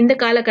இந்த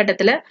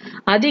காலகட்டத்தில்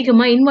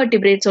அதிகமா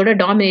இன்வெர்டிபிரேட்ஸோட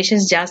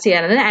டாமினேஷன்ஸ் ஜாஸ்தியா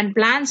இருந்தது. And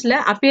பிளான்ஸ்ல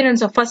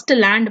appearance of first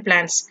land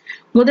plans,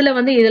 முதல்ல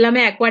வந்து இது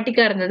எல்லாமே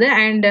அக்வாட்டிக்கா இருந்தது.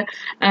 அண்ட்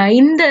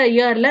இந்த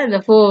இயர்ல இந்த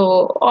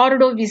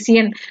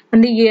ஆர்டோவிசியன்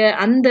வந்து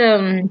அந்த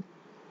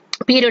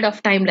period of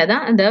timeல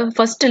தான் the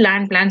first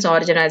land plants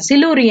originated.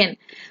 Silurian.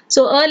 So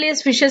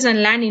earliest fishes and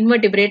land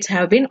invertebrates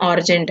have been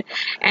origined.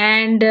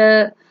 And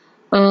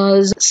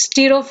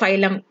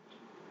Sterophyllum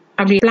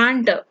அப்படி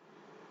plant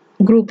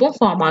குரூப்பும்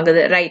ஃபார்ம்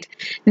ஆகுது, right?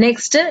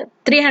 Next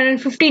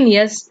 315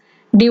 years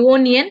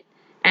Devonian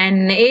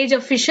and age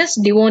of fishes.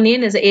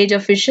 Devonian is the age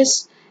of fishes,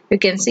 you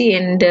can see.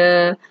 And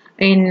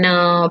in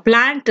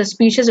plant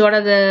species, what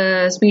are the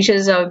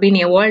species have been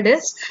evolved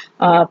is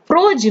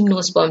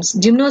pro-gymnosperms.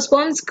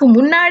 Gymnospermsக்கு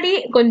முன்னாடி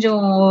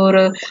கொஞ்சம்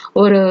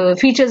ஒரு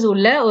features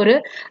உள்ள ஒரு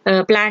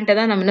plant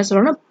தான் நம்ம என்ன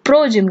சொல்றோம்னா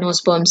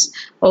pro-gymnosperms.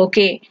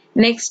 Okay,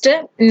 next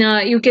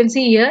you can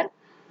see here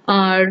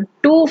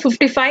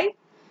 255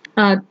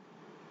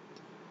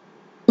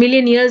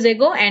 million years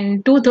ago and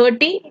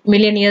 230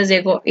 million years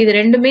ago. இது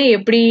ரெண்டுமே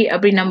எப்படி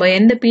அப்படி நம்ம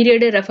எந்த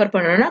பீரியட் ரெஃபர்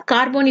பண்றோம்னா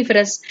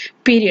கார்போனிஃபரஸ்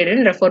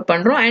பீரியட்னு ரெஃபர்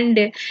பண்றோம். அண்ட்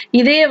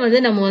இதே வந்து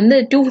நம்ம வந்து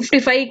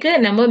 255க்கு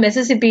நம்ம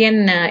மெசிசிபியன்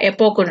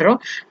எப்போக்குன்றோம்.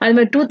 அது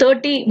மாதிரி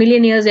 230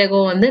 மில்லியன் இயர்ஸ் எகோ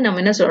வந்து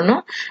நம்ம என்ன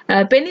சொல்றோம்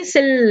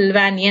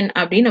பெனிசில்வானியன்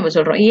அப்படின்னு நம்ம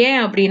சொல்றோம். ஏன்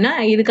அப்படின்னா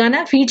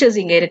இதுக்கான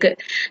ஃபீச்சர்ஸ் இங்க இருக்கு.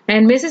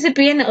 And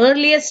மெசிசிபியன்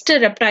earliest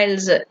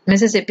reptiles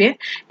மெசிசிபியன்,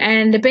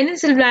 and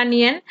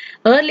பெனிசில்வானியன்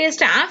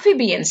earliest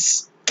amphibians.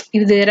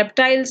 இது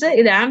ரெப்டைல்ஸ்,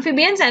 இது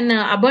amphibians and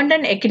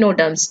abundant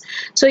echinoderms.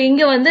 So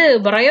இங்க வந்து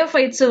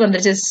பிரையோஃபைட்ஸ்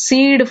வந்துருச்சு,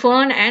 seat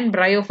ஃபர்ன் and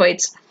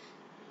bryophytes.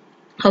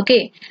 Okay,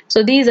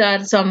 so these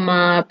are some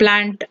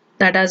plant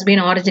that has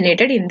been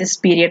originated in this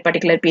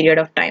particular period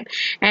of time.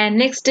 And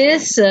next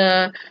is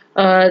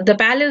the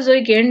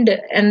Paleozoic end.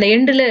 And the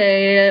endல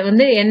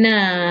வந்து என்ன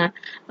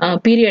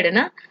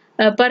பீரியட்னா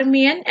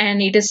Permian, and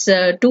it is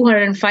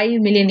 205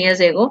 million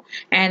years ago.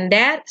 And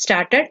there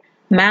started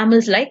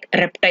mammals like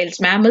reptiles.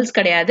 mammals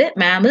கிடையாது,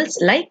 mammals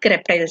like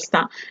reptiles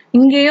தான்.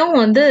 இங்கேயும்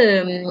வந்து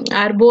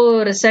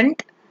arborescent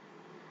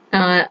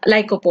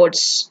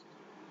lycopods.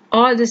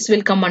 All this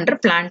will come under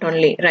plant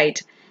only, right?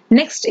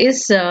 Next is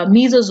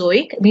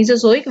Mesozoic.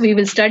 Mesozoic we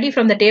will study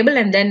from the table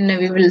and then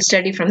we will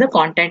study from the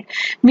content.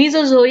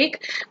 Mesozoic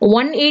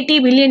 180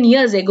 million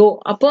years ago.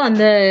 அப்போ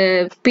அந்த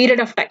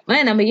period of time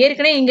நம்ம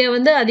ஏற்கனவே இங்க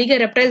வந்து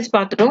அதிக reptiles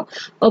பார்த்துட்டோம்.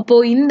 அப்போ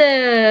இந்த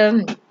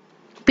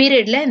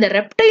பீரியட்ல இந்த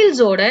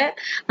ரெப்டைல்ஸோட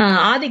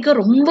ஆதிக்கம்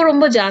ரொம்ப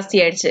ரொம்ப ஜாஸ்தி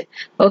ஆயிடுச்சு.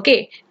 Okay,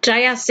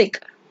 Triassic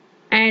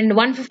and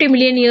 150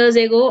 million years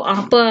ago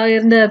அப்ப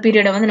இருந்த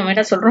பீரியட வந்து நம்ம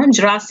என்ன சொல்றோம்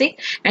Jurassic.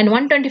 and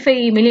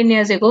 125 million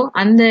years ago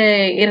அந்த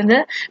இருந்த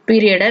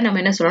பீரியட நம்ம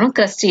என்ன சொல்றோம்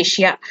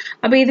கிரஸ்டேஷியா.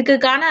 அப்ப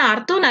இதுக்கான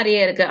அர்த்தம்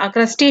நிறைய இருக்கு.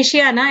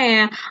 கிரஸ்டேஷியானா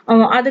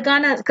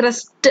அதுக்கான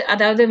கிரஸ்ட்,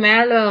 அதாவது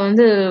மேல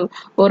வந்து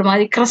ஒரு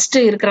மாதிரி கிரஸ்ட்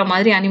இருக்கிற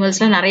மாதிரி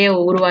அனிமல்ஸ்லாம் நிறைய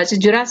உருவாச்சு.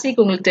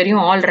 ஜுராசிக் உங்களுக்கு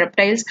தெரியும், all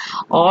reptiles,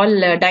 all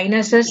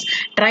dinosaurs.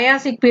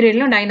 Triassic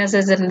பீரியட்லயும்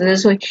dinosaurs இருந்தது.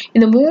 ஸோ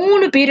இந்த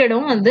 3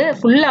 பீரியடும் வந்து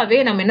ஃபுல்லாவே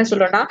நம்ம என்ன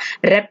சொல்றோம்னா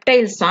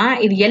ரெப்டைல்ஸ் தான்.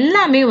 இது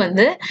எல்லாமே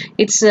வந்து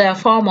it's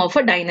form of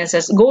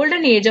dinosaurs.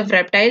 Golden age of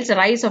reptiles,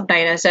 rice of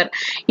dinosaur,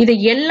 இது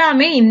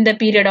எல்லாமே இந்த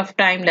பீரியட் ஆஃப்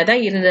டைம்ல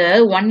தான் இருந்தது.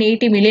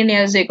 180 million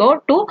years ago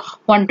to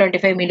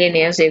 125 million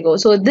years ago.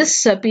 So this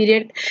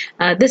period,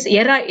 this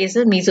era is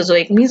a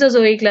Mesozoic.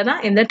 Mesozoicல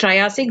தான் இந்த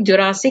Triassic,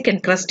 Jurassic and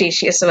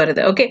Cretaceous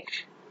வருது. Okay,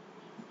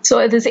 so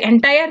this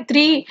entire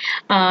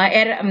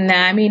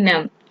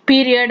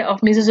period of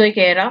Mesozoic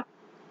era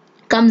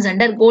comes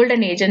under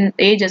golden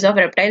ages of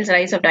reptiles,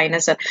 rise of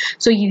dinosaur.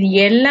 So இது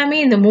எல்லாமே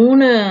இந்த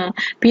 3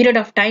 period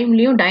of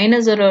டைம்லயும்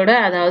டைனோசரோட,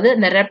 அதாவது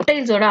இந்த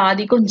ரெப்டைல்ஸோட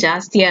ஆதிக்கம்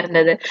ஜாஸ்தியா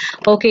இருந்தது.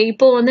 ஓகே,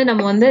 இப்போ வந்து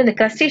நம்ம வந்து இந்த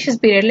கிரஸ்டேஷியஸ்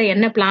பீரியட்ல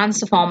என்ன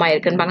பிளான்ஸ் ஃபார்ம்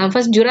ஆயிருக்குன்னு பாருங்க.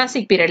 ஃபர்ஸ்ட்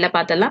ஜுராசிக் பீரியட்ல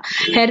பார்த்தலாம்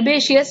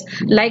herbaceous,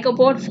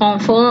 லைகோபோட்,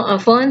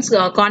 ferns,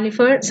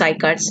 conifer,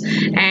 cycads.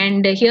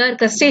 And here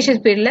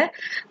கிரஸ்டேஷியஸ் பீரியட்ல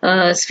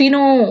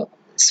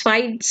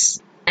ஸ்பினோஸ்பைட்ஸ்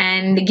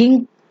and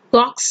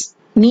ginkgoks,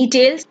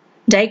 nettles,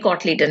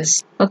 dicotyledons.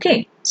 Okay,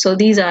 so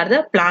these are the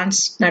plants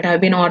that have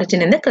been origin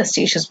in the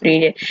Cretaceous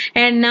period.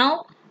 And now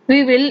we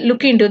will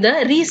look into the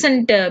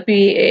recent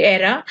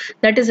era,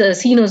 that is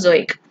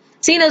Cenozoic.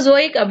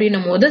 Cenozoic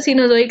அப்படின்னும் போது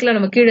Cenozoicல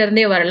நம்ம கீழ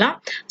இருந்தே வரலாம்.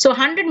 So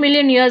 100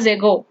 million years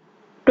ago,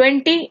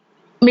 20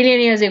 million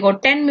years ago,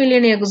 10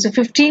 million years ago,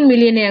 15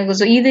 million years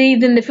ago. இது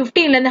இந்த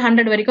 15ல இருந்து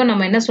 100 வரைக்கும்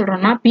நம்ம என்ன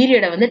சொல்றோம்னா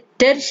பீரியட வந்து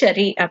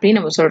டெர்ஷரி அப்படின்னு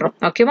நம்ம சொல்றோம்.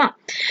 ஓகேவா?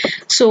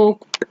 சோ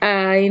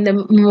இந்த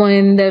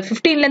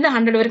 15ல இருந்து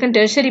 100 வரைக்கும்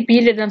டெர்ஷரி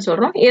பீரியட் தான்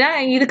சொல்றோம். ஏன்னா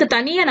இதுக்கு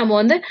தனியா நம்ம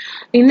வந்து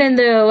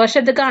இந்த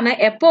வருஷத்துக்கான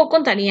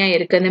எப்போக்கும் தனியா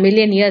இருக்கு இந்த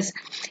மில்லியன் இயர்ஸ்.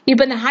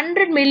 இப்ப இந்த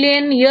 100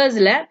 மில்லியன்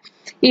இயர்ஸ்ல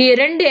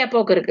 2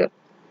 எப்போக்கு இருக்கு.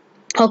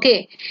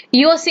 Okay,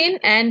 Eocene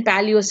and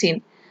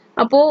Paleocene.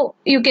 Appo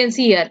you can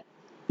see here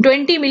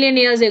 20 million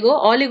years ago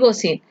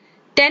Oligocene,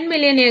 10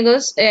 million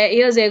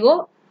years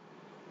ago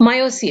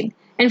Miocene,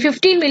 and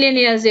 15 million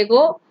years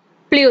ago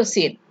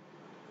Pliocene.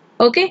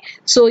 Okay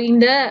so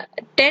இந்த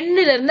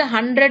 10ல இருந்து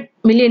 100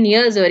 மில்லியன்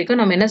இயர்ஸ் வரைக்கும்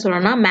நம்ம என்ன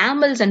சொல்லணும்னா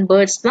மேமல்ஸ் அண்ட்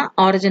பேர்ட்ஸ் தான்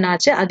ஆரிஜின்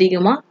ஆச்சு,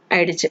 அதிகமா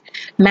ஆயிடுச்சு.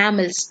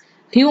 மேமல்ஸ்,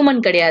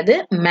 ஹியூமன் கிடையாது,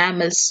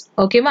 மேமல்ஸ்.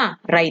 ஓகேவா?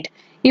 ரைட்.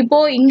 இப்போ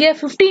இங்க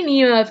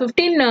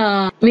 15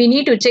 we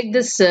need to check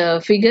this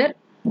figure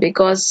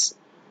because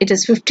it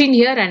is 15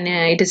 here and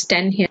it is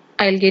 10 here.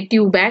 I'll get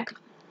you back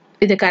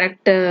with the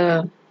correct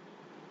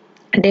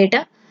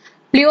data.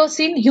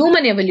 Pliocene,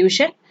 human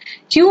evolution.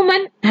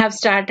 Human have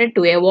started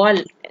to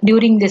evolve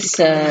during this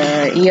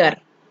year.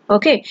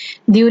 Okay,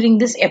 during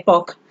this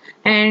epoch.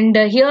 And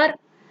here,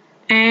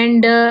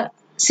 and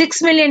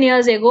 6 million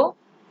years ago,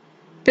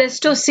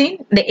 Pleistocene,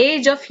 the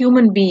age of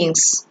human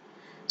beings.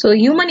 So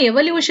human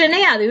எவல்யூஷனே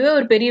அதுவே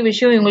ஒரு பெரிய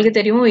விஷயம். உங்களுக்கு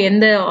தெரியும்,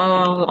 எந்த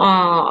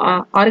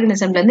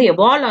ஆர்கனிசம்ல இருந்து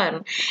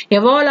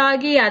evolve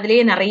ஆகி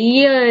அதுலயே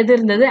நிறைய இது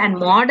இருந்தது. அண்ட்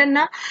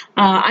மாடர்னா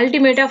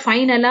அல்டிமேட்டா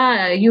ஃபைனலா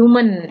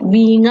ஹியூமன்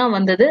பீயிங்கா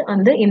வந்தது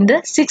வந்து இந்த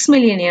 6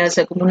 மில்லியன்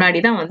இயர்ஸுக்கு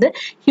முன்னாடி தான் வந்து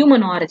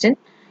ஹியூமன் ஆரிஜின்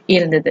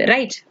இருந்தது.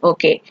 Right.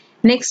 Okay,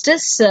 next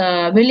is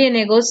million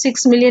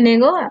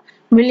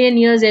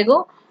years ago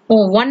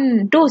 1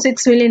 to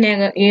 6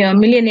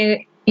 million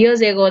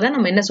years ago தான்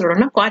நம்ம என்ன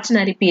சொல்றோம்னா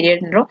குவாட்டர்னரி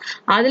பீரியட்ன்றோம்.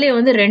 அதுலயே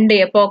வந்து ரெண்டு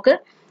epoch.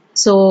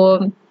 So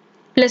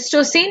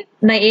பிளஸ்டோசீன்,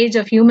 the age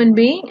of human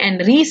being, and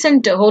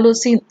recent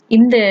holocene.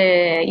 இந்த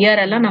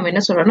இயர் எல்லாம் நம்ம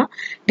என்ன சொல்றோம்னா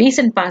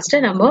ரீசன்ட் பாஸ்ட்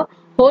நம்ம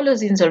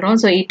holocene சொல்றோம்.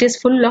 So it is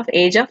full of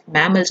age of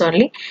mammals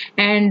only.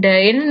 And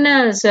என்ன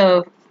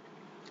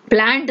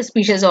plant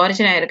species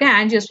origin ஆயிருக்கு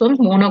angiosperms,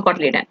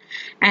 monocotyledon,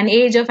 and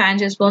age of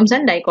angiosperms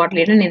and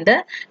dicotyledon in the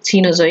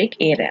Cenozoic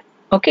era.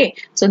 Okay,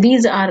 so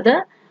these are the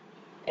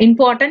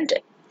important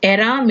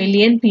era,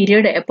 million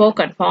period, epoch,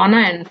 and fauna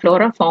and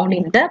flora found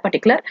in the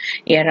particular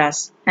eras,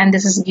 and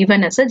this is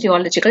given as a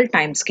geological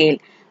time scale.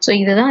 So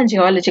this is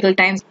geological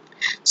time.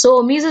 So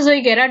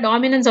Mesozoic era,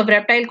 dominance of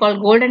reptile called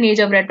golden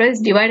age of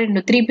reptiles, divided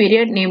into 3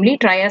 period, namely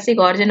Triassic,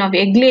 origin of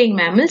egg laying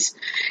mammals.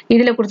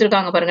 இதுல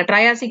கொடுத்திருக்காங்க பாருங்க.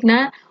 Triassic na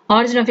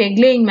origin of egg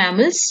laying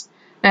mammals.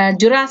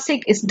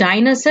 Jurassic is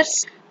dinosaurs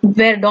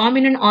were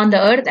dominant on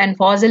the earth and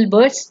fossil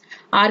birds.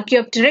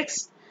 Archaeopteryx,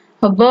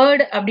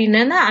 bird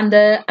அப்படின்னா அந்த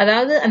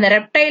அதாவது அந்த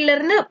ரெப்டைல்ல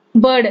இருந்து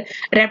bird,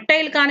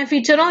 ரெப்டைலுக்கான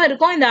ஃபீச்சரும்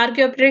இருக்கும், இந்த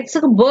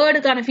ஆர்கியோப்டெரிக்ஸுக்கு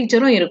பேர்டுக்கான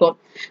ஃபீச்சரும் இருக்கும்.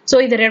 ஸோ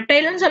இது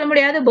ரெப்டைல்னு சொல்ல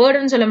முடியாது,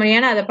 பேர்டுன்னு சொல்ல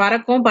முடியாது. அதை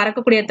பறக்கும்,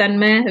 பறக்கக்கூடிய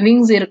தன்மை,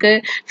 விங்ஸ் இருக்கு,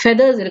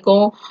 ஃபெதர்ஸ்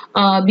இருக்கும்,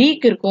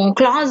 பீக் இருக்கும்,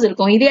 கிளாஸ்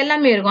இருக்கும், இது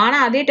எல்லாமே இருக்கும். ஆனா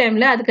அதே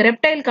டைம்ல அதுக்கு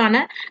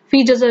ரெப்டைலுக்கான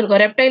ஃபீச்சர்ஸும்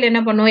இருக்கும். ரெப்டைல்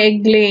என்ன பண்ணும்,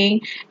 எக் லேயிங்,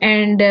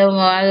 அண்ட்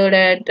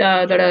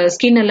அதோட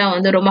ஸ்கின் எல்லாம்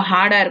வந்து ரொம்ப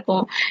ஹார்டா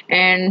இருக்கும்.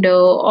 And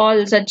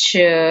all such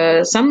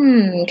some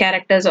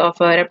characters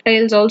of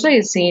reptiles also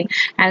is scene.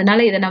 அதனால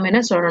இதை நம்ம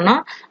என்ன சொல்றோம்னா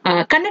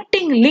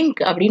கனெக்டிங்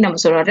லிங்க் அப்படின்னு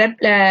நம்ம சொல்றோம்.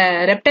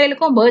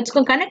 ரெப்டைலுக்கும்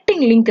பேர்ட்ஸ்க்கும்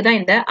கனெக்டிங் லிங்க்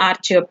தான் இந்த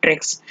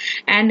ஆர்ச்சியோப்டெரிக்ஸ்.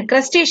 and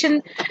crustacean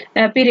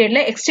period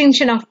la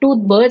extinction of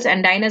tooth birds and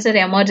dinosaur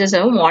emerges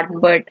as a modern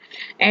bird.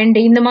 and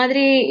இந்த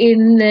மாதிரி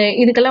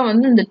இதுக்கெல்லாம்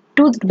வந்து இந்த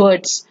tooth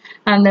birds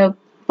அந்த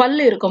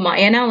பல்லு இருக்குமா,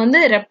 ஏன்னா வந்து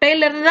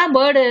ரெப்டைல்ல இருந்து தான்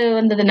பேர்டு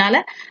வந்ததுனால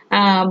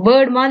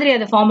பேர்டு மாதிரி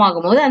அது ஃபார்ம்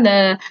ஆகும்போது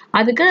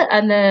அதுக்கு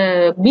அந்த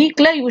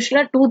பீக்ல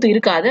யூஸ்வலா டூத்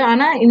இருக்காது.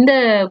 ஆனா இந்த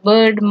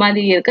பேர்டு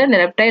மாதிரி இருக்க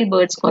இந்த ரெப்டைல்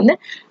பேர்ட்ஸ்க்கு வந்து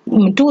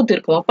டூத்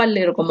இருக்குமா,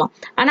 பல்லு இருக்குமா.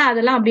 ஆனா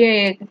அதெல்லாம் அப்படியே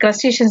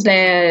கிரஸ்டேஷன்ஸ்ல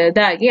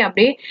இதாகி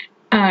அப்படியே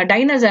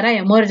டைனோசரா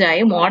எமர்ஜ்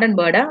ஆகி மாடர்ன்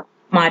பேர்டா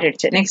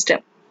மாறிடுச்சு. Next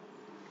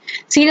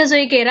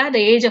Cenozoic era,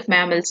 the age of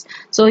mammals.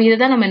 So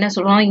இதுதான் நம்ம என்ன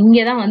சொல்றோம்,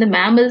 இங்கதான் வந்து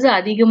மேமல்ஸ்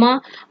அதிகமா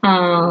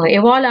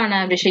எவால்வ்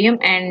ஆன விஷயம்.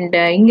 அண்ட்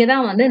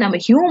இங்கதான் வந்து நம்ம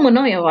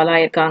ஹியூமனும் எவால்வ்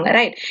ஆயிருக்காங்க.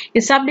 Right.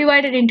 It's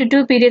subdivided into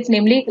 2 periods,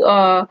 namely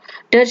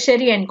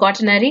tertiary and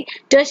quaternary.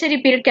 Tertiary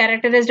period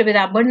characterized with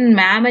abundant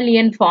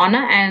mammalian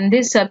fauna, and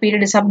this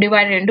period is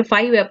subdivided into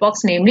 5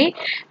 epochs, namely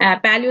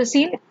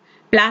Paleocene,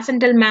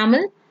 placental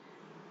mammal.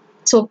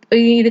 So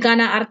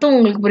இதுக்கான அர்த்தம்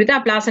உங்களுக்கு புரியுதா?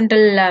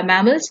 Placental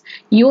mammals.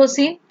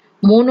 Eocene,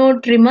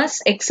 monotremous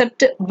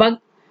except bug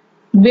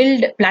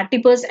billed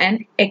platypus and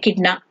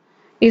echidna.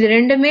 இது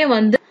ரெண்டுமே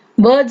வந்து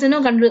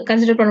பேர்ட்ஸ்னும்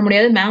consider பண்ண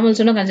முடியாது,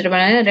 மேமல்ஸ்னும் consider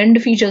பண்ண முடியாது.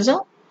 ரெண்டு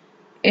ஃபீச்சர்ஸும்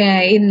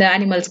இந்த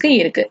அனிமல்ஸ்க்கு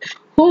இருக்கு.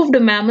 hoofed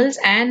mammals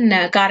and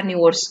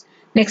carnivores.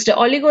 Next,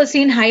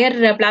 Oligocene, higher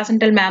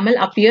placental mammal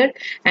appeared,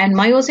 and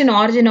Miocene,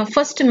 origin of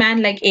first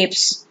man-like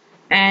apes,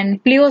 and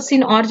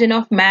Pliocene, origin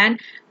of man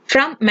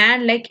from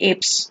man-like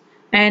apes,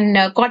 and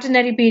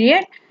Quaternary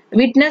period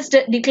witnessed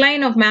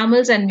decline of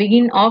mammals and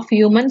begin of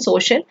human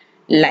social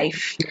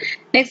life.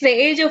 Next, the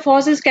age of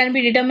fossils can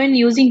be determined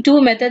using 2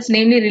 methods,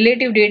 namely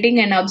relative dating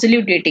and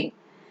absolute dating.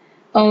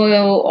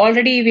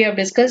 Already we have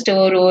discussed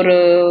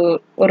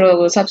ஒரு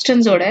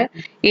சப்ஸ்டன்ஸோட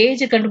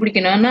age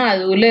கண்டுபிடிக்கணும்னா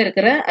அது உள்ள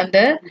இருக்கிற அந்த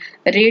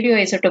radio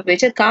isotope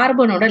வச்சு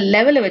கார்பனோட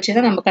லெவலை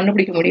வச்சுதான் நம்ம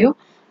கண்டுபிடிக்க முடியும்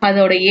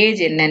அதோட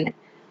ஏஜ் என்னன்னு.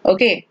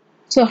 Okay,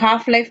 so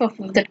half life of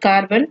that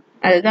carbon,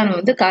 அதுதான் நம்ம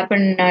வந்து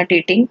கார்பன்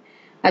டேட்டிங்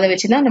அதை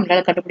வச்சுதான்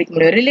நம்மளால கண்டுபிடிக்க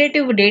முடியும்.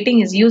 Relative dating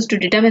is use to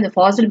determine the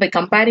Fazil by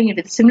comparing it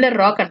with similar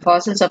rock and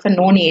fossils of a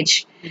known age.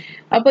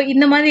 அப்போ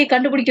இந்த மாதிரி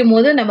கண்டுபிடிக்கும்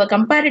போது நம்ம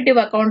கம்பேரிட்டிவ்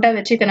அக்கௌண்டா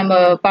வச்சு நம்ம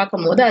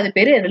பார்க்கும் போது அது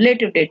பேரு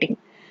relative dating.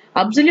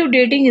 Absolute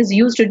dating is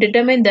used to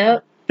determine the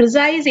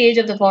precise age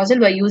of the fossil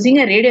by using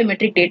a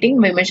radiometric dating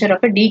by measure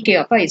of a decay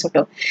of a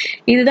isotope.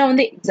 இதுதான்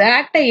வந்து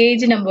எக்ஸாக்டா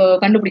ஏஜ் நம்ம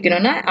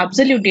கண்டுபிடிக்கணும்னா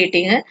அப்சல்யூட்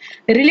டேட்டிங்.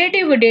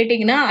 ரிலேட்டிவ்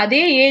டேட்டிங்னா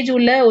அதே age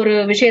உள்ள ஒரு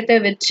விஷயத்தை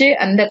வச்சு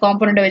அந்த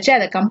காம்பனண்ட்டை வச்சு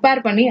அதை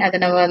கம்பேர் பண்ணி அதை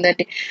நம்ம அந்த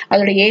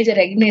அதோட ஏஜை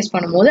ரெகக்னைஸ்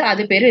பண்ணும்போது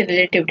அது பேரு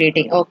relative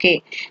dating. Okay,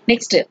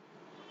 next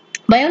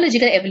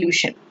biological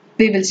evolution.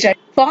 We will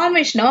study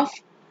formation of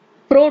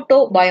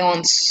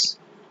protobions.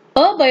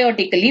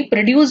 Abiotically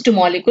produced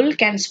molecule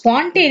can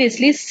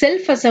spontaneously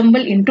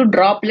self-assemble into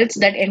droplets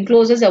that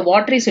encloses a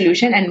watery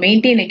solution and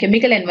maintain a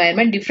chemical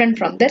environment different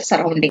from their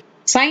surrounding.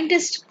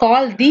 Scientists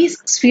call these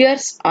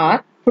spheres are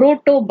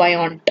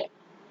protobiont.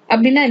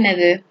 அப்படின்னா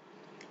என்னது?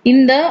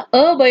 இந்த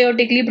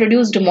abiotically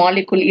produced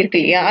molecule இருக்கு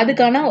இல்லையா,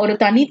 அதுக்கான ஒரு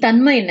தனி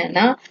தன்மை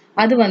என்னன்னா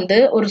அது வந்து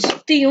ஒரு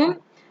சுத்தியும்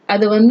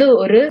அது வந்து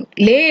ஒரு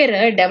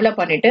லேயரை டெவலப்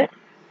பண்ணிட்டு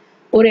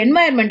ஒரு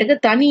என்வாயர்மெண்ட்டுக்கு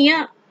தனியா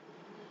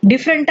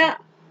டிஃப்ரெண்டா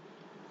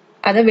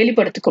அதை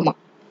வெளிப்படுத்துக்குமா.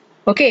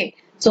 ஓகே,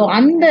 சோ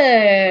அந்த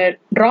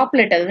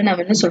டிராப்லெட் அது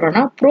நம்ம என்ன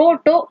சொல்றோம்னா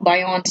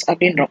புரோட்டோபயான்ஸ்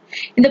அப்படின்றோம்.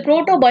 இந்த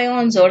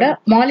புரோட்டோபயான்ஸோட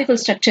மாலிகுல்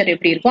ஸ்ட்ரக்சர்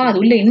எப்படி இருக்கும்,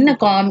 அது உள்ள என்ன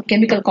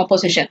chemical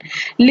composition.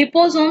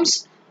 லிப்போசோம்ஸ்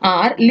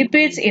are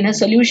lipids in a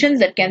solutions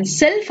that can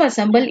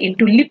self-assemble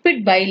into lipid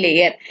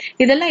bilayer.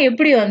 இதெல்லாம்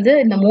எப்படி வந்து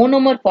இந்த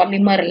மோனோமர்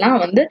பாலிமர் எல்லாம்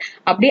வந்து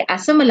அப்படியே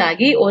அசம்பிள்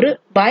ஆகி ஒரு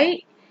பை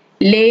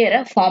layer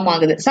form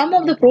ஆகுது. Some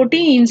of the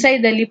protein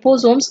inside the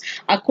liposomes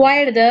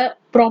acquired the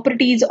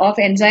properties of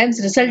enzymes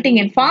resulting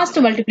in fast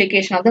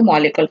multiplication of the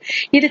molecule.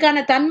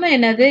 இதுக்கான தன்மை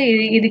என்னது,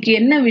 இதுக்கு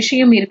என்ன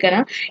விஷயம்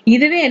இருக்குன்னா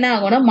இதுவே என்ன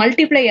ஆகும்னா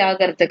மல்டிப்ளை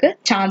ஆகிறதுக்கு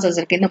சான்சஸ்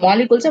இருக்கு. இந்த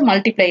மாலிகுல்ஸ்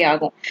மல்டிப்ளை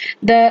ஆகும்.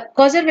 The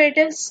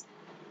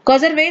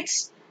conservates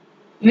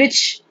which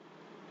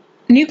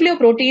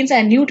nucleoproteins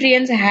and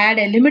nutrients had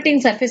a limiting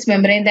surface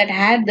membrane that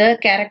had the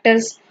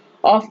characters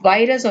of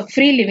virus of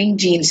free living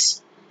genes.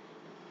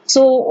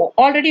 So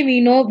already we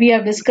know, we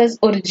have discussed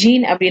ஒரு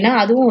gene அப்படின்னா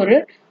அதுவும் ஒரு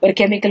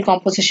chemical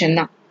composition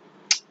தான்.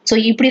 So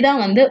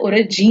இப்படிதான் வந்து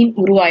ஒரு gene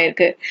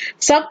உருவாயிருக்கு.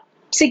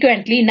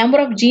 Subsequently, number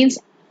of genes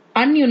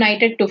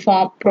ununited to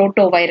form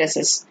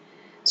protoviruses.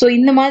 So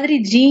இந்த மாதிரி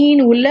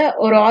ஜீன் உள்ள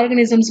ஒரு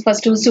ஆர்கானிசம்ஸ்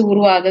ஃபர்ஸ்ட்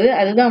உருவாகுது.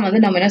 அதுதான் வந்து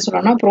நம்ம என்ன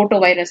சொல்றோம்னா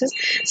புரோட்டோவைரஸஸ்.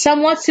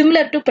 Somewhat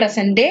similar to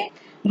present day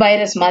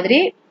virus மாதிரி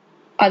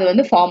அது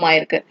வந்து ஃபார்ம்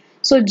ஆயிருக்கு.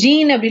 ஸோ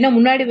ஜீன் அப்படின்னா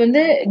முன்னாடி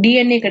வந்து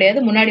டிஎன்ஏ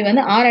கிடையாது, முன்னாடி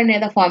வந்து ஆர்என்ஏ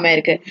தான் ஃபார்ம்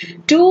ஆயிருக்கு.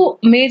 2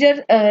 major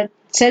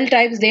cell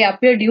types they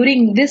appeared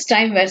during this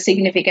time were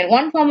significant.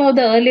 One form of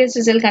the earliest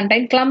cell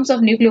contained clumps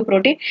of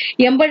nucleoprotein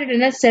embedded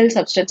in a cell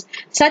substance.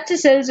 Such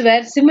cells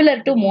were similar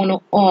to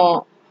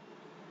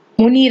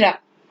Monera.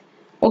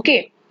 Okay,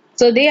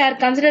 so they are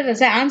considered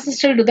as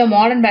ancestral to the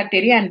modern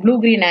bacteria and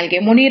blue-green algae.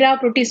 Monera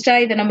protista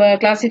இதை நம்ம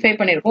classify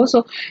பண்ணிருக்கோம். So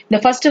இந்த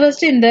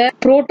first இந்த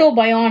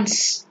புரோட்டோபயான்ஸ்,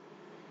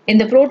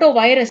 இந்த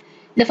புரோட்டோவைரஸ்,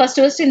 இந்த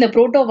first இந்த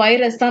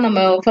புரோட்டோவைரஸ் தான் நம்ம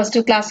ஃபர்ஸ்ட்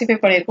கிளாசிஃபை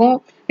பண்ணிருக்கோம்,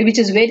 which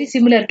is very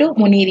similar to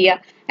Monera,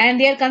 and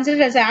they are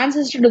considered as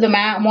ancestor to the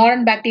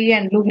modern bacteria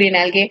and blue-green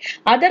algae.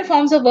 Other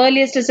forms of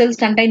earliest cells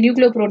contain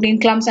nucleoprotein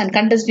clumps and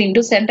condensed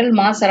into central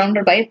mass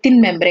surrounded by a thin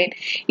membrane.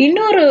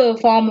 இன்னொரு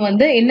form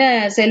வந்து என்ன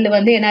செல்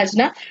வந்து என்ன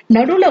ஆச்சுன்னா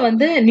நடுவுல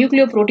வந்து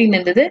நியூக்ளியோப்ரோட்டீன்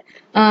இருந்தது,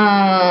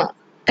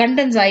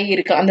 condense ஆகி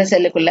இருக்கு அந்த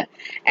செல்லுக்குள்ள,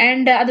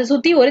 அண்ட் அதை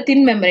சுத்தி ஒரு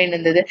தின் மெம்பரைன்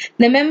இருந்தது.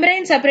 The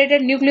membrane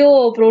separated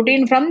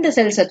nucleoprotein from the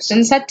cell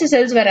substance. Such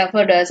cells were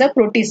referred as a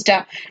protista.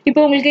 இப்போ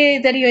உங்களுக்கு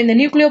தெரியும் இந்த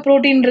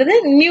நியூக்ளியோப்ரோட்டீன்றது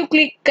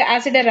நியூக்ளிக்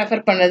ஆசிடை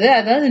ரெஃபர் பண்ணுது,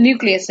 அதாவது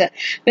nucleus.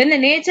 When the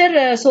nature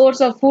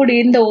source of food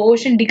in the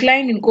ocean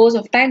declined in course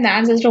of time, the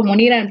ancestor of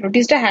Monera and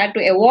protista had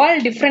to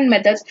evolve different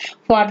methods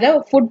for the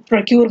food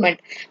procurement.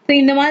 So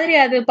இந்த மாதிரி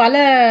அது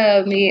பல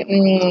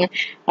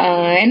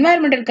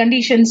environmental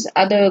conditions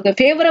அது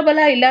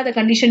ஃபேவரபிளா இல்லாத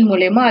condition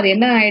மூலமா அது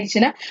என்ன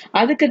ஆயிடுச்சுன்னா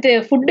அதுக்கு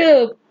ஃபுட்டு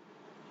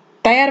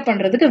தயார்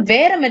பண்றதுக்கு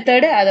வேற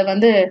மெத்தடு அதை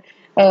வந்து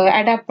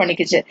adapt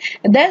பண்ணிக்கிச்சு.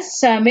 Thus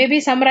may be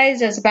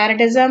summarized as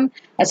parasitism,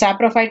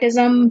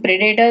 saprophytism,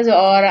 predators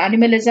or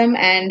animalism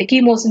and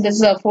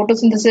chemosynthesis or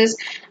photosynthesis.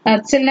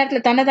 சில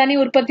நேரத்துல தன்னை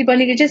உற்பத்தி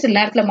பண்ணிக்கிச்சு, சில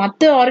நேரத்துல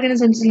மத்த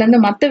ஆர்கானிசம்ஸ்ல இருந்து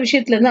மத்த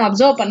விஷயத்துல இருந்து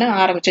அப்சர்வ் பண்ண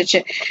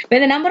ஆரம்பிச்சிச்சு.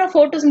 When the number of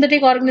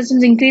photosynthetic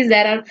organisms increased,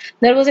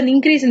 there was an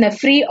increase in the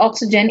free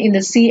oxygen in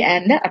the sea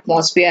and the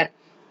atmosphere.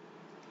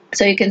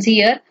 So you can see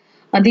here,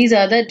 these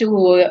are the two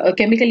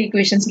chemical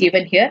equations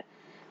given here.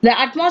 The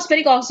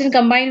atmospheric oxygen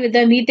combined with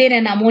the methane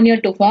and ammonia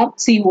to form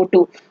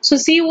CO2. So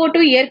CO2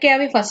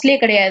 இயற்கையாவே ஃபர்ஸ்ட்லயே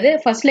கிடையாது.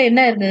 ஃபர்ஸ்ட்ல என்ன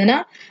இருந்ததுன்னா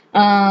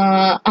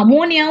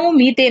அமோனியாவும்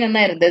மீத்தேனும்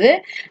தான் இருந்தது.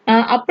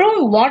 அப்புறம்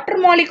water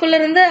மாலிகுல்ல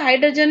இருந்து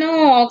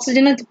ஹைட்ரஜனும்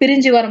ஆக்சிஜனும்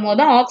பிரிஞ்சு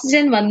வரும்போது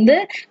ஆக்சிஜன் வந்து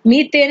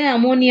மீத்தேனு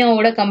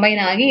அமோனியாவோட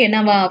கம்பைன் ஆகி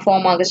என்ன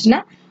ஃபார்ம்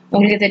ஆகுச்சுன்னா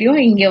உங்களுக்கு தெரியும்,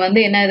 இங்க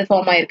வந்து என்ன இது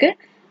ஃபார்ம் ஆயிருக்கு,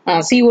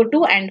 CO2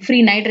 and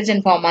free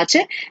nitrogen form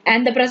ஆச்சு.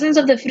 And the presence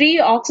of the free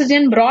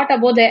oxygen brought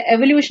about the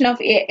evolution of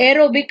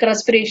aerobic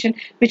respiration,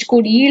 which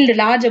could yield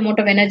large amount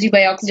of energy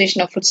by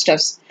oxidation of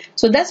foodstuffs.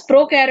 So thus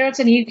prokaryotes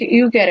and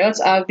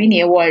eukaryotes have been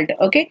evolved.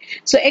 Okay,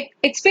 so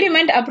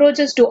experiment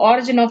approaches to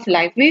origin of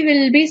life. We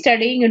will be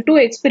studying two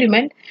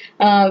experiment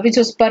which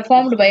was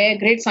performed by a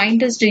great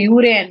scientist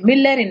Urey and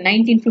Miller in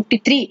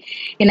 1953.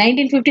 In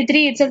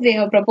 1953 itself they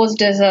have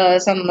proposed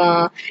some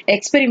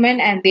experiment,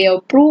 and they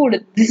have proved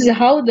this is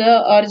how the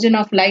origin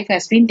of life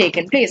has been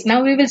taken place. Now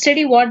we will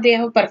study what they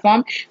have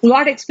performed,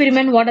 what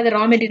experiment, what are the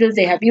raw materials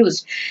they have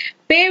used.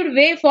 Paved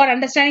way for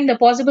understanding the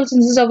possible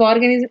synthesis of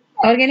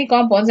organic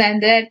compounds, and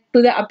that to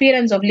the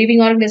appearance of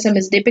living organism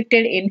is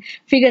depicted in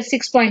figure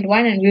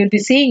 6.1, and we will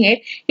be seeing it.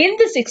 In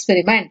this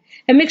experiment,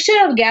 a mixture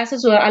of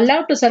gases were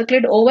allowed to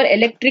circulate over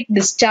electric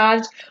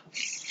discharge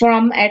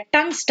from a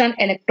tungsten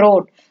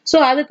electrode. So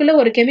அதுக்குள்ள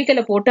ஒரு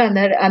கெமிக்கலை போட்டு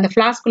அந்த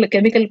ஃபிளாஸ்குள்ள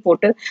chemical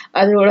போட்டு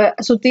அதோட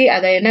சுத்தி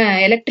அதை என்ன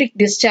எலக்ட்ரிக்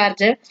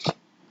டிஸ்சார்ஜ்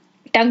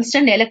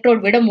tungsten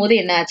electrode விடும் போது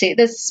என்ன ஆச்சு?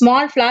 The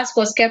small flask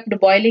was kept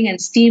boiling and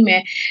steam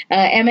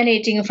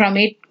emanating from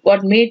it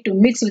got made to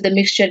mix with the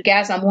mixture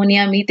gas,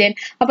 ammonia, methane.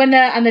 அப்ப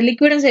அந்த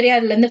லிக்விடும் சரி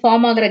அதுல இருந்து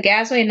ஃபார்ம் ஆகுற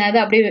கேஸும் என்னது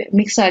அப்படியே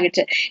மிக்ஸ்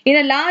ஆகிடுச்சு. In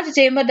a large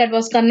chamber that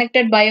was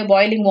connected by a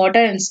boiling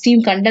water and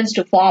steam condensed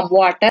to form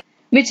water,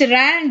 which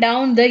ran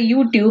down the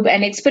U-tube.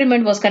 An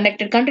experiment was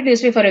conducted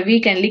continuously for a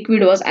week and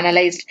liquid was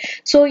analyzed.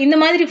 So இந்த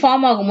மாதிரி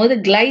form ஆகும்போது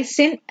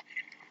glycine,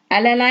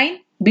 alanine,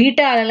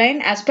 beta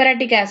alanine,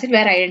 aspartic acid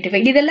were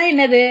identified. இதெல்லாம்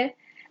என்னது?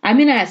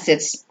 Amino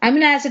acids.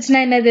 Amino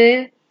ஆசிட்ஸ்னா என்னது?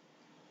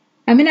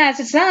 Amino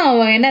ஆசிட்ஸ்னா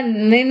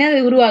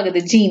என்னது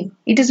உருவாகுது? Gene.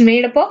 It is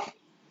made up of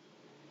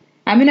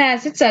amino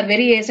acids are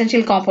very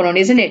essential component,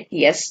 isn't it?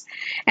 Yes.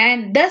 And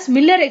thus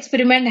Miller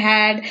experiment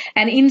had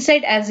an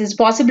insight as his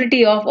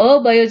possibility of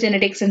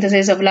abiogenetic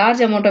synthesis of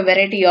large amount of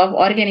variety of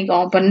organic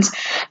compounds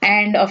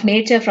and of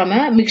nature from a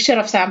mixture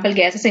of sample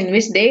gases in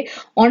which the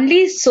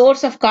only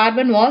source of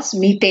carbon was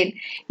methane.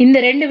 இந்த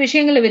ரெண்டு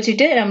விஷயங்களை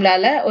வச்சிட்டு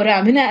நம்மளால ஒரு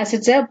amino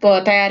acids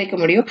தயாரிக்க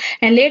முடியும்.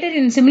 And later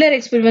in similar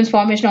experiments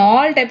formation of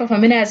all type of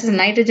amino acids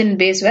and nitrogen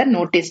base were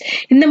noticed.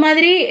 இந்த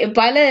மாதிரி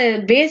பல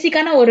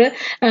பேசிக்கான ஒரு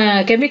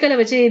கெமிக்கலை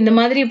வச்சு இந்த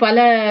மாதிரி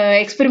பல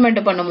எக்ஸ்பெரிமெண்ட்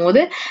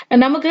பண்ணும்போது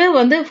நமக்கு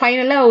வந்து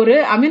ஃபைனலா ஒரு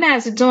அமினோ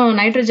ஆசிட்ஸும்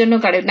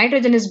நைட்ரஜனும்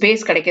நைட்ரஜன் இஸ்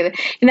பேஸ் கிடைக்குது.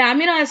 இந்த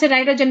அமினோ ஆசிட்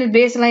நைட்ரஜன்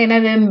பேஸ் எல்லாம்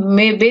என்னது?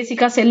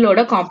 பேசிக்கா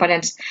செல்லோட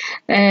காம்பனன்ட்ஸ்,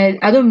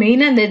 அதுவும்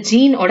மெயினா இந்த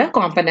ஜீனோட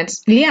காம்பனன்ட்ஸ்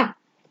இல்லையா?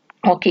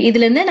 ஓகே,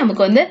 இதுல இருந்து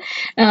நமக்கு வந்து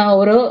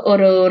ஒரு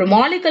ஒரு ஒரு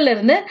மாலிகுல்ல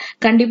இருந்து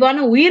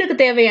கண்டிப்பான உயிருக்கு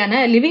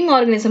தேவையான லிவிங்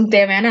ஆர்கானிசம்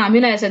தேவையான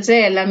அமினோ ஆசிட்ஸ்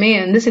எல்லாமே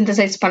வந்து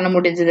சிந்தசைஸ் பண்ண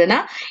முடிஞ்சதுன்னா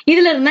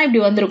இதுல இருந்தா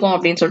இப்படி வந்திருக்கும்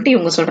அப்படின்னு சொல்லிட்டு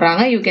இவங்க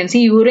சொல்றாங்க. You can see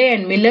you're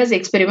and millers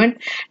experiment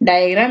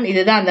diagram.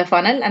 இதுதான் அந்த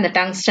ஃபனல், அந்த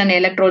டங்ஸ்டன்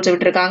எலக்ட்ரோட்ஸ்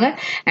விட்டுருக்காங்க.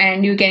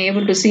 And you can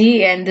able to C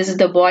and this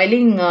is the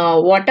boiling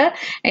water.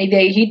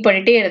 இதை ஹீட்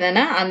பண்ணிட்டே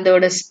இருந்தேன்னா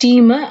அதோட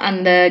ஸ்டீம்,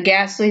 அந்த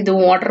கேஸ்,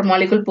 இதுவும் வாட்டர்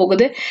மாலிகுல்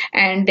போகுது.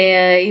 அண்ட்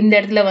இந்த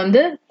இடத்துல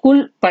வந்து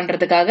கூல்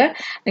பண்றதுக்காக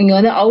இங்க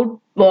வந்து out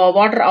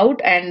water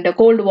out and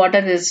cold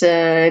water is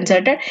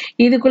inserted.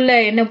 இதுக்குள்ள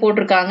என்ன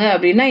போட்டிருக்காங்க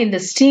அப்படின்னா இந்த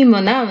ஸ்டீம்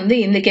தான் வந்து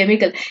இந்த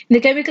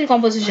கெமிக்கல்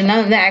காம்போசிஷன்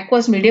வந்து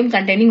aqueous medium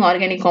containing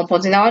organic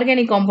compounds. இந்த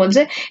ஆர்கானிக்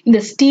காம்பவுண்ட்ஸ்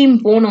இந்த ஸ்டீம்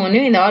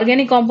போனோன்னு இந்த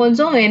ஆர்கானிக்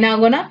காம்பவுண்ட்ஸும் என்ன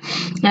ஆகும்னா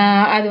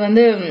அது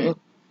வந்து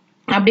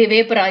அப்படியே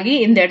வேப்பர் ஆகி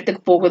இந்த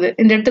இடத்துக்கு போகுது.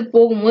 இந்த இடத்துக்கு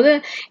போகும்போது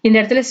இந்த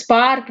இடத்துல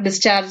ஸ்பார்க்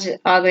டிஸ்சார்ஜ்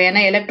ஆகும்.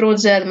 ஏன்னா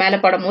எலக்ட்ரோட்ஸ் அது மேல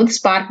படும் போது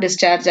ஸ்பார்க்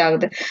டிஸ்சார்ஜ்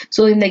ஆகுது.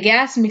 ஸோ இந்த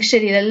கேஸ்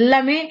மிக்சர்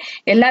இதெல்லாமே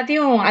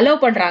எல்லாத்தையும்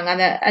அலோவ்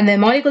பண்றாங்க. அந்த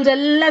மாலிகுல்ஸ்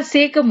எல்லாம்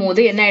சேர்க்கும்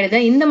போது என்ன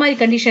ஆயிடுது? இந்த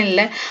மாதிரி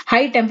கண்டிஷன்ல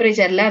ஹை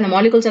டெம்பரேச்சர்ல அந்த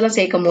மாலிகுல்ஸ் எல்லாம்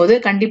சேர்க்கும் போது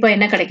கண்டிப்பா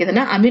என்ன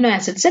கிடைக்குதுன்னா அமினோ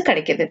ஆசிட்ஸ்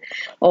கிடைக்குது.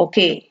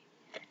 Okay,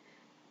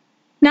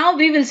 now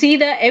we will see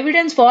the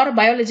evidence for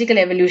biological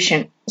evolution.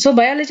 So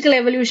biological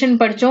evolution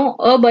படிச்சோம்.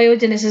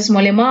 abiogenesis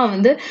மூலமா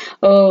வந்து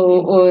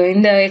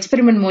இந்த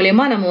எக்ஸ்பெரிமெண்ட்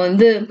மூலமா நம்ம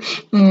வந்து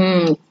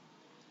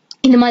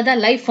இந்த மாதிரி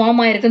தான் லைஃப்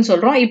ஃபார்ம் ஆயிருக்குன்னு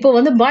சொல்றோம். இப்போ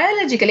வந்து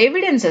பயாலஜிக்கல்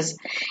எவிடன்சஸ்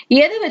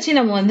எதை வச்சு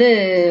நம்ம வந்து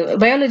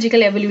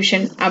பயாலஜிக்கல்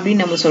எவல்யூஷன்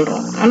அப்படின்னு நம்ம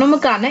சொல்றோம்.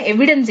 நமக்கான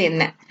எவிடன்ஸ்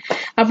என்ன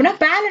அப்படின்னா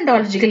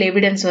பேலண்டாலஜிக்கல்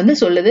எவிடன்ஸ் வந்து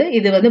சொல்லுது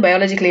இது வந்து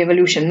பயாலஜிக்கல்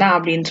எவல்யூஷன் தான்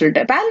அப்படின்னு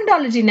சொல்லிட்டு.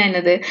 பேலண்டாலஜினா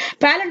என்னது?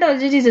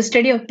 Palaeontology is a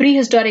study of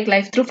prehistoric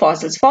life through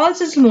fossils.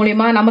 fossils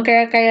மூலமா நமக்கு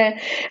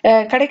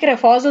கிடைக்கிற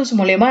fossils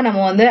மூலமா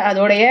நம்ம வந்து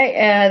அதோட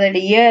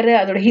இயர்,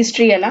 அதோட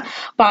ஹிஸ்டரி எல்லாம்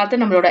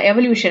பார்த்து நம்மளோட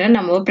எவல்யூஷனை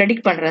நம்ம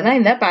ப்ரெடிக்ட் பண்றதுதான்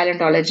இந்த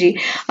பேலண்டாலஜி.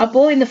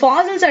 அப்போ இந்த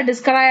fossils are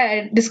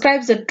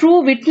describes the true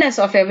witness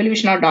of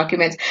evolution or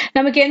documents.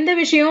 நமக்கு எந்த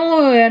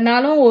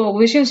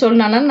விஷயம்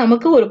சொல்லனாலும்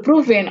நமக்கு ஒரு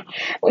ப்ரூஃப் வேணும்,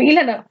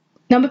 இல்ல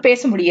நம்ம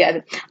பேச முடியாது.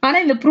 ஆனா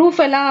இந்த ப்ரூஃப்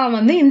எல்லாம்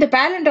வந்து இந்த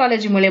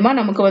பேலண்டாலஜி மூலமா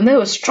நமக்கு வந்து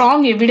ஒரு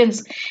ஸ்ட்ராங் எவிடன்ஸ்.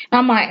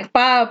 ஆமா,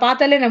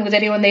 பார்த்தாலே நமக்கு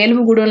தெரியும். அந்த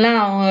எலும்பு கூடு எல்லாம்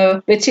அவங்க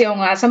வச்சு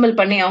அவங்க அசம்பிள்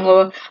பண்ணி அவங்க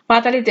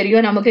பார்த்தாலே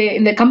தெரியும். நமக்கு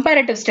இந்த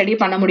கம்பேரிட்டிவ் ஸ்டடி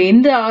பண்ண முடியும்.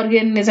 இந்த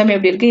ஆர்கானிசம்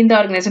எப்படி இருக்கு, இந்த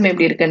ஆர்கானிசம்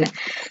எப்படி இருக்குன்னு.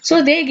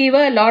 So they give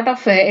a lot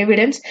of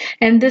evidence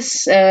and this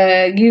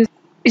gives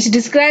which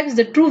describes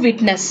the true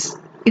witness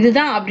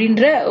இதுதான்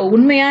அப்படின்ற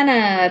உண்மையான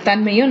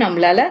தன்மையும்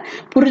நம்மளால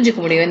புரிஞ்சுக்க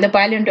முடியும் இந்த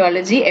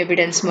paleontology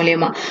evidence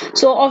மூலமா.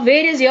 So of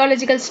various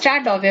geological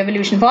strata of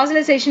evolution,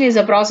 fossilization is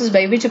a process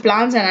by which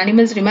plants and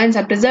animals remains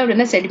are preserved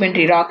in a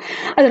sedimentary rock.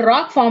 அது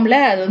rock formல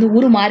அது வந்து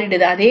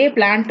உருமாறிடுது. அதே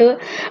பிளான்ட்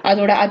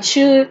அதோட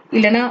அச்சு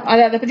இல்லனா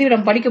அதை பத்தி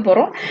நம்ம படிக்க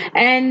போறோம்.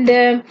 And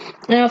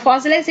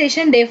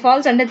fossilization they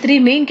falls under three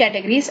main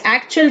categories.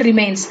 Actual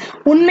remains,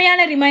 உண்மையான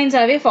remains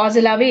ஆவே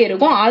fossil-ஆவே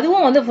இருக்கும்.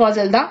 அதுவும் வந்து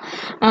fossil தான்.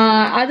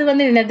 அது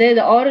வந்து என்னது,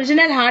 the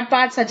original hard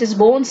parts such as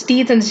bones,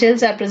 teeth and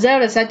shells are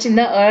preserved as such in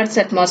the earth's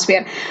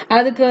atmosphere.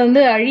 அதுக்கு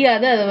வந்து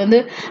அழியாது, அது வந்து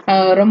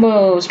ரொம்ப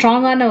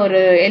ஸ்ட்ராங்கான ஒரு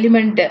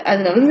எலிமெண்ட்,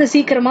 அதுல வந்து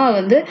சீக்கிரமா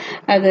வந்து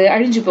அது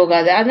அழிஞ்சு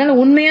போகாது. அதனால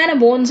உண்மையான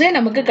போன்ஸே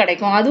நமக்கு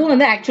கிடைக்கும். அதுவும்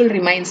வந்து ஆக்சுவல்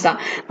ரிமைன்ஸ் தான்.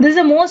 This is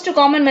the most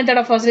common method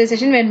of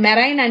fossilization. When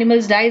marine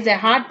animals die,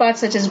 their hard parts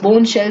such as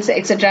bones, shells,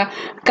 etc.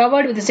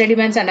 covered with the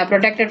sediments and are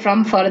protected from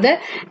further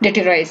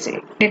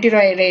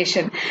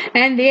deterioration.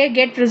 And they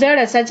get preserved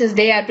as such as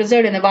they are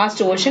preserved in the vast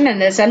ocean, and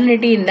the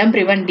salinity in them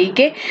prevent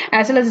decay,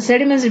 as well as the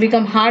sediments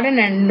become hardened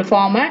and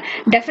form a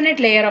definite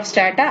layer of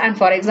strata. And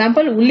for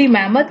example, woolly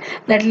mammoth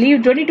that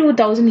lived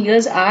 22,000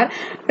 years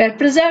were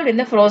preserved in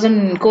the frozen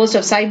coast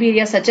of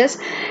Siberia, such as,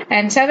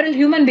 and several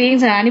human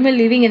beings and animals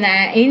living in the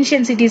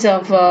ancient cities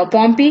of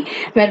Pompeii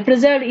were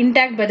preserved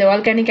intact by the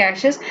volcanic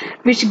ashes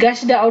which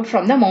gushed out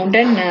from the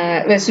mountain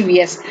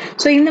Vesuvius.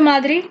 So இந்த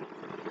மாதிரி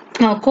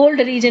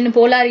gold region,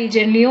 polar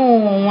ரீஜன்லயும்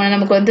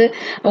நமக்கு வந்து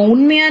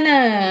உண்மையான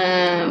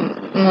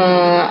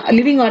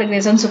living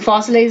organisms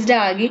ஃபாசிலைஸ்டா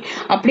ஆகி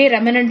அப்படியே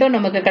ரெமனன்ட்டும்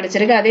நமக்கு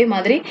கிடைச்சிருக்கு. அதே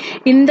மாதிரி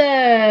இந்த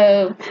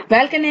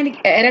வால்கனிக்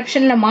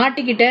எரப்ஷன்ல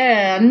மாட்டிக்கிட்ட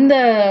அந்த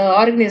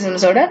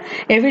ஆர்கனிசம்ஸோட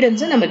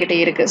எவிடன்ஸும் நம்ம கிட்ட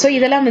இருக்கு. ஸோ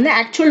இதெல்லாம் வந்து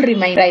actual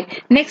remain. Right.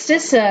 Next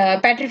is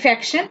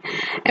petrifaction.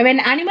 When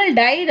animal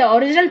die, the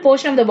original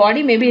portion of the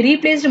body may be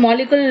replaced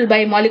molecule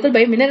by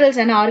minerals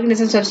and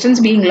organism substance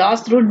being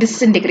lost through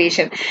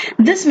disintegration.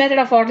 This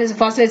method of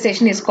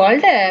fossilization is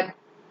called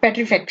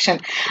petrifaction.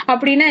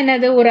 அப்படின்னா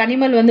என்னது, ஒரு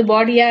animal வந்து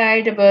பாடியா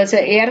ஆயிட்டு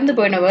இறந்து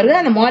போயின வருது,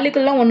 அந்த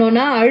மாலிகுல்லாம்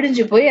ஒன்னொன்னா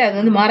அழிஞ்சு போய் அது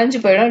வந்து மறைஞ்சு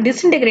போயிடும்,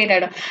 டிஸ்இன்டிகிரேட்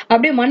ஆயிடும்,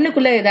 அப்படியே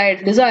மண்ணுக்குள்ள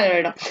இதாயிடும், டிசால்வ்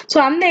ஆயிடும். ஸோ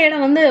அந்த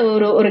இடம் வந்து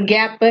ஒரு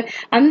கேப்.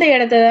 அந்த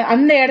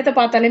இடத்த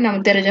பார்த்தாலே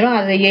நமக்கு தெரிஞ்சிடும்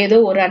அது ஏதோ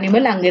ஒரு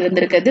அனிமல் அங்க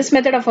இருந்திருக்கு. This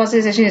method of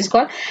fossilization is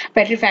called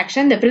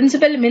petrifaction. The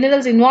principal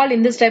minerals involved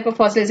in this type of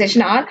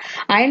fossilization are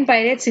iron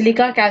pyrite,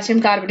 silica,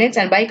 calcium carbonates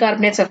and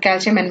bicarbonates of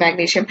calcium and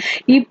magnesium.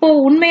 இப்போ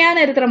உண்மையான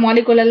இருக்கிற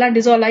மாலிகுல் எல்லாம்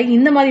டிசால்வ் ஆகி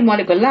இந்த மாதிரி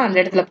மாலிகுல்லாம் அந்த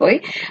இடத்துல போய்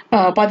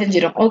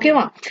பதிஞ்சிரும்.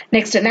 ஓகேவா?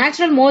 Next,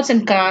 natural modes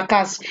and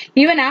cost.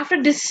 Even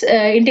after this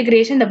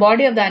integration the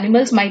body of the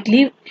animals might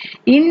leave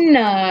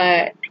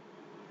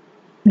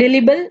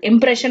indelible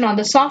impression on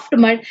the soft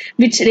mud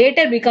which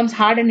later becomes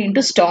hardened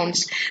into stones.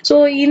 So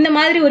இந்த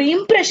மாதிரி ஒரு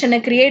இம்ப்ரெஷனை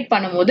கிரியேட்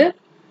பண்ணும்போது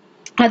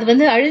அது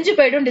வந்து அழிஞ்சு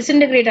போயிடும்,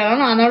 டிஸ்இன்டிகிரேட்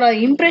ஆகணும். அதனோட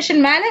இம்ப்ரெஷன்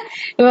மேல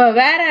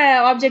வேற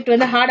ஆப்ஜெக்ட்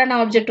வந்து ஹார்டான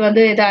ஆப்ஜெக்ட்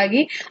வந்து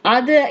இதாகி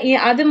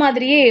அது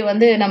மாதிரியே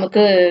வந்து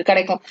நமக்கு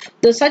கிடைக்கும்.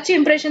 Such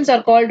impressions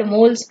are called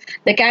molds.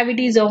 The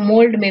cavities of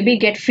mold may be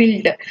get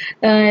filled.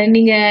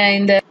 நீங்க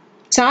இந்த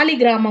சாலி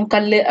கிராமம்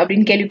கல்லு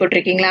அப்படின்னு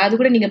கேள்விப்பட்டிருக்கீங்களா? அது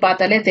கூட நீங்க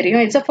பார்த்தாலே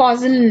தெரியும். இட்ஸ் அ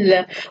ஃபாசில்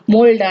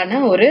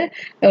மோல்டான ஒரு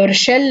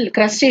ஷெல்,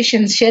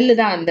 கிரஸ்டேஷியன் ஷெல்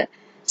தான் அந்த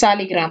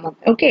சாலி கிராமம்.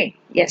 Okay,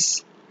 S.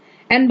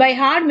 And by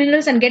hard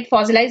minerals and get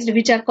fossilized,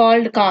 which are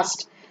called cast.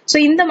 So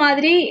இந்த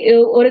மாதிரி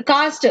ஒரு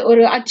காஸ்ட்,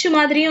 ஒரு அச்சு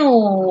மாதிரியும்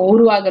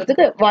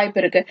உருவாகிறதுக்கு வாய்ப்பு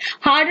இருக்கு.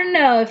 Hardened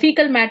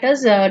fecal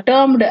matters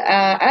termed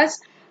as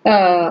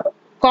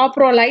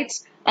coprolites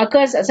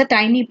occurs as a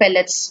tiny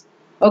pellets.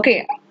 Okay,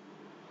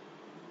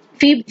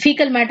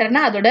 fecal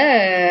matterனா அதோட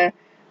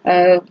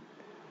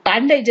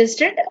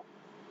undigested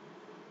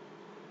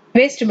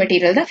waste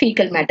material தான்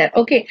fecal matter.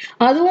 ஓகே,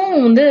 அதுவும்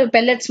வந்து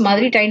பெல்லட்ஸ்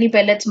மாதிரி, டைனி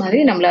பெல்லட்ஸ்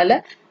மாதிரி நம்மளால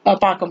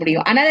பார்க்க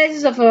முடியும்.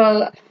 Analysis of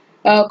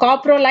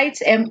coprolites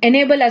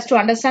enable us to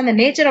understand the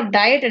nature of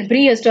diet and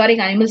prehistoric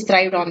animals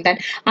thrived on that.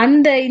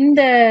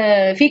 இந்த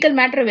fecal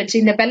matter வச்சு,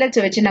 இந்த pellets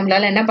வச்சு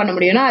நம்மளால என்ன பண்ண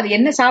முடியும்னா அது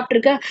என்ன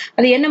சாப்பிட்டிருக்கு,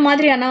 அது என்ன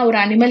மாதிரியான ஒரு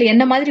அனிமல்,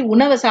 என்ன மாதிரி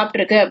உணவை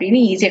சாப்பிட்டிருக்கு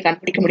அப்படின்னு ஈஸியா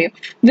கண்டுபிடிக்க முடியும்.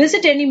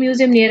 Visit any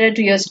museum nearer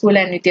to your school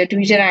and with your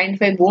teacher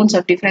identify bones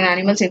of different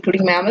animals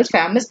including mammals.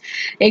 Famous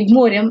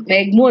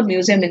Egmore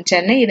Museum in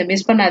Chennai. இதை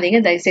மிஸ்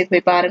பண்ணாதீங்க, தயவுசெய்து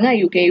போய் பாருங்க.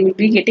 You will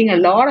be getting a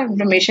lot of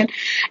information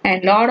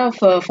and lot of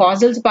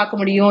fossils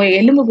பார்க்க முடியும்.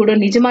 எலும்பு கூட,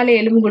 நிஜமாலே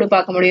எலும்பு கூட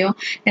பார்க்க முடியும்,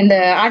 இந்த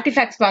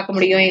ஆர்டிஃபேக்ட்ஸ் பார்க்க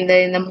முடியும்,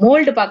 இந்த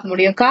மோல்டு பார்க்க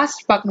முடியும்,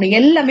 காஸ்ட் பார்க்க முடியும்,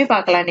 எல்லாமே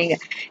பார்க்கலாம். நீங்க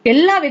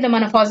எல்லா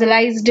விதமான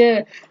ஃபாசிலைஸ்டு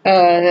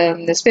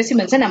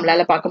ஸ்பெசிமென்ஸை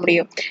நம்மளால பார்க்க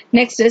முடியும்.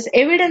 Next is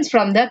evidence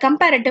from the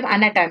comparative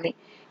anatomy.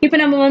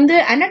 இப்ப நம்ம வந்து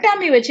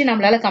அனட்டாமி வச்சு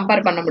நம்மளால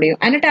கம்பேர் பண்ண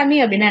முடியும். அனட்டாமி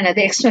அப்படின்னா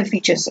என்னது, எக்ஸ்டர்னல்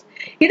ஃபீச்சர்ஸ்.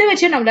 இதை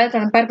வச்சு நம்மளால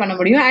கம்பேர் பண்ண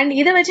முடியும். அண்ட்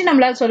இதை வச்சு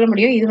நம்மளால சொல்ல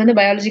முடியும் இது வந்து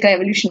பயாலஜிக்கல்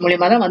எவல்யூஷன்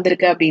மூலமா தான்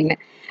வந்திருக்கு அப்படின்னு.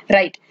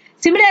 Right.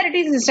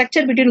 Similarities in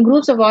structure between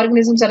groups of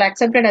organisms are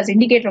accepted as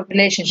indicator of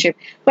relationship.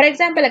 For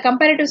example, a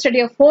comparative study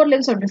of 4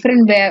 limbs of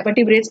different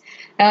vertebrates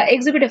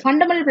exhibit a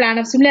fundamental plan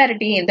of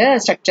similarity in the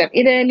structure.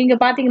 இதை நீங்க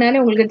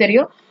பாத்தீங்கன்னாலே உங்களுக்கு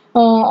தெரியும்.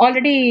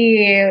 Already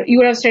you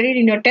would have studied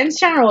in your 10th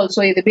standard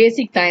also. இது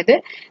basic தான் இது.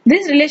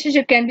 This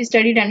relationship can be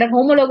studied under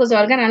homologous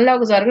organ,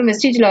 analogous organ,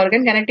 vestigial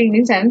organ, connecting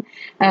links and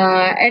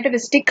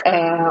atavistic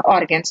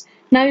organs.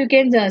 Now you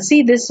can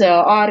see this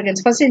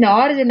organs. First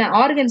இந்த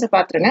organs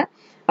பாத்துருங்க.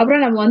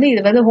 அப்புறம் நம்ம வந்து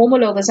இது வந்து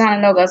ஹோமோலோகஸா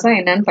அனலோகஸா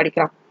என்னன்னு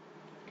படிக்கலாம்.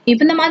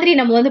 இப்ப இந்த மாதிரி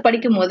நம்ம வந்து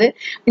படிக்கும் போது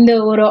இந்த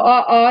ஒரு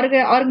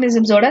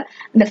ஆர்கனிசம்ஸோட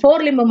இந்த 4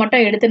 limb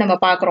மட்டும் எடுத்து நம்ம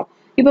பாக்குறோம்.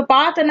 இப்ப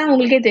பார்த்தோன்னா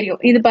உங்களுக்கே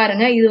தெரியும். இது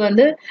பாருங்க, இது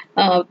வந்து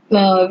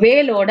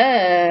வேலோட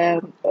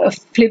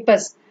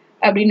ஃபிளிப்பஸ்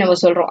அப்படின்னு நம்ம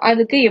சொல்றோம்.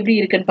 அதுக்கு எப்படி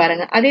இருக்குன்னு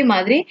பாருங்க. அதே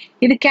மாதிரி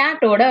இது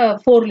கேட்டோட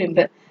 4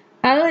 limb.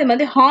 அதாவது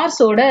மாதிரி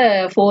ஹார்ஸோட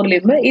 4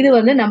 limb. இது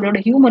வந்து நம்மளோட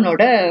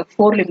ஹியூமனோட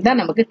 4 limb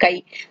தான் நமக்கு கை.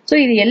 சோ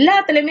இது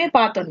எல்லாத்துலயுமே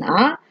பார்த்தோம்னா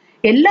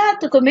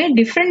எல்லாத்துக்குமே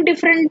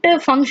டிஃப்ரெண்ட்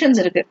ஃபங்க்ஷன்ஸ்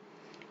இருக்கு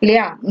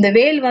இல்லையா? இந்த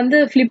வேல் வந்து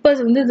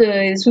ஃபிளிப்பர்ஸ் வந்து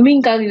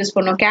ஸ்விம்மிங்காக யூஸ்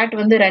பண்ணோம், கேட்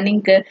வந்து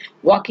ரன்னிங்க்கு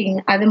வாக்கிங்,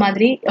 அது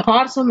மாதிரி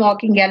ஹார்ஸும்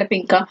வாக்கிங்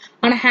கேலப்பிங்க்கா.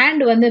 ஆனா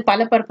ஹேண்ட் வந்து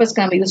பல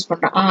பர்பஸ்க்கு நம்ம யூஸ்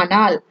பண்றோம்.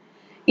 ஆனால்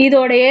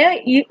இதோடைய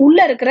உள்ள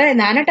இருக்கிற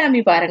இந்த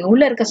அனடாமி பாருங்க,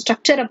 உள்ள இருக்க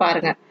ஸ்ட்ரக்சரை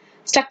பாருங்க.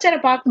 ஸ்ட்ரக்சரை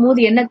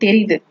பார்க்கும்போது என்ன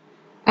தெரியுது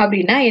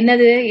அப்படின்னா,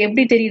 என்னது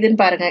எப்படி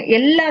தெரியுதுன்னு பாருங்க.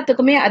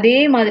 எல்லாத்துக்குமே அதே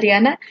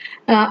மாதிரியான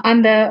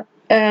அந்த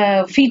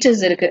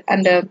ஃபீச்சர்ஸ் இருக்கு.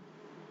 அந்த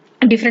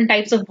டிஃப்ரெண்ட்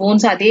டைப்ஸ் ஆஃப்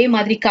போன்ஸ், அதே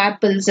மாதிரி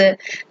கார்பல்ஸ்,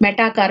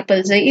 மெட்டா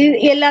கார்பல்ஸ்,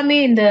 எல்லாமே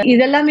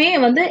இதெல்லாமே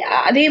வந்து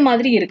அதே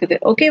மாதிரி இருக்குது.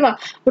 ஓகேவா?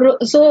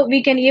 So we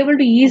can able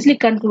to easily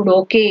conclude,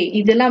 okay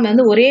இதெல்லாம்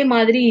வந்து ஒரே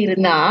மாதிரி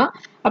இருந்தா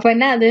அப்ப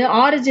என்ன, அது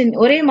ஆரிஜின்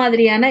ஒரே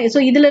மாதிரியான,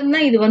 சோ இதுல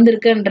இருந்தா இது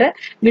வந்திருக்குன்ற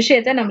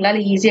விஷயத்த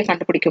நம்மளால ஈஸியா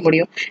கண்டுபிடிக்க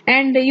முடியும்.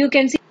 அண்ட் யூ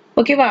கேன் see,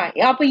 ஓகேவா?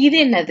 அப்ப இது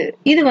என்னது,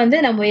 இது வந்து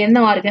நம்ம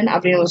என்ன ஆர்கன்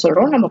அப்படின்னு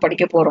சொல்றோம், நம்ம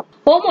படிக்க போறோம்.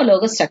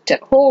 Homologous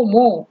structure.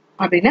 ஹோமோ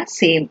அப்படின்னா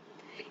same.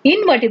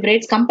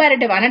 Invertebrates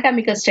comparative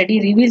anatomical study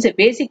reveals a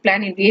basic plan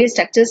in various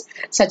structures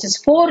such as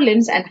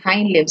forelimbs and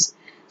hind limbs.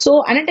 So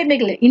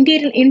anatomical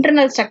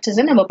internal structures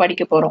நம்ம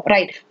படிக்க போறோம்.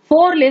 Right.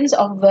 4 limbs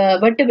of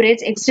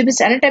vertebrates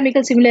exhibits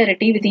anatomical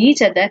similarity with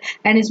each other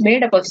and is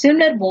made up of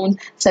similar bones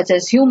such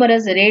as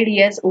humerus,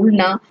 radius,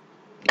 ulna,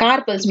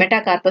 carpals,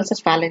 metacarpals,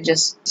 and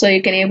phalanges. So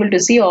you can able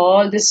to see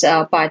all these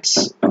parts.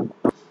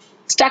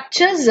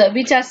 Structures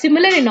which are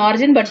similar in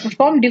origin but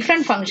perform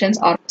different functions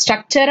or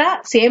structure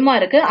same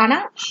இருக்கு ஆனா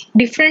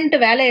different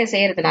வேலையை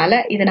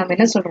செய்யறதுனால இது நம்ம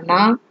என்ன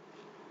சொல்றோம்னா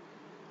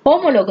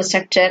homologous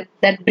structure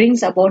that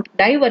brings about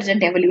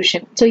divergent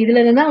evolution. So இதுல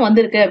இருந்து தான்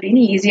வந்திருக்கு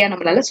அப்படின்னு ஈஸியா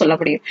நம்மளால சொல்ல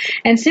முடியும்.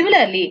 And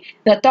similarly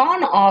the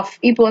thorn of,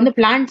 இப்போ வந்து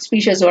plant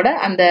species ஓட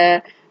அந்த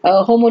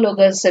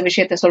homologous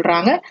விஷயத்தை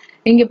சொல்றாங்க.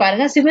 இங்க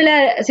பாருங்க,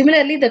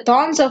 similarly the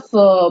thorns of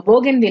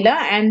bougainvillea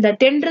and the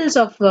tendrils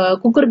of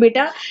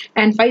cucurbita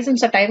and Physarum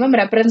sativum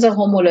represents a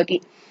homology.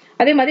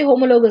 அதே மாதிரி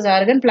homologous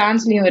organ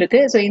பிளான்ட்ஸ்லயும் இருக்கு.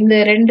 சோ இந்த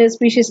ரெண்டு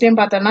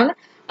ஸ்பீஷிஸ்லயும் பார்த்தோம்னா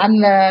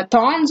அந்த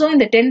தான்ஸும்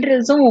இந்த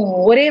டென்ட்ரில்ஸும்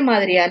ஒரே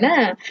மாதிரியான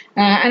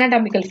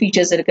anatomical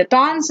features இருக்கு.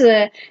 Thorns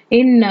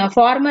in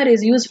farmer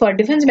is used for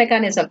defense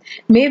mechanism.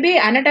 Maybe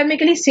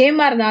anatomically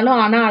சேமா இருந்தாலும்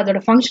ஆனா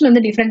அதோட ஃபங்க்ஷன்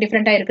வந்து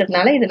டிஃப்ரெண்டா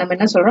இருக்கிறதுனால இது நம்ம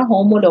என்ன சொல்றோம்,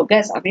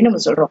 homologous அப்படின்னு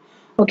நம்ம சொல்றோம்.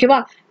 ஓகேவா?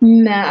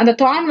 அந்த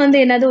thorn வந்து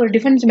என்னது, ஒரு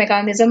defence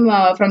mechanism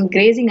from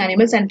grazing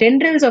animals and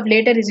tendrils of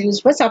later is use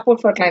for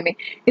support for climbing.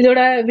 இதோட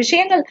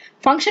விஷயங்கள்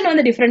ஃபங்க்ஷன்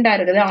வந்து டிஃப்ரெண்டா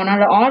இருக்குது,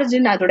 ஆனால்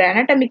ஆரிஜின் அதோட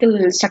anatomical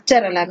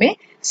ஸ்ட்ரக்சர் எல்லாமே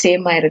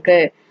சேமா இருக்கு.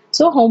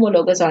 So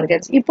homologous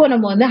organs. இப்போ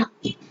நம்ம வந்து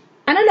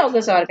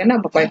analogous organ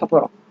நம்ம பார்க்க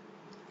போறோம்.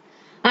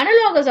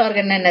 Analogous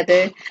organ என்னது?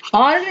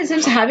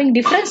 Organisms having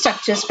different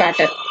structures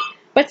pattern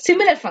but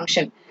similar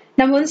function.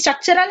 நம்ம வந்து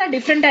ஸ்ட்ரக்சரலா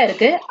டிஃப்ரெண்டா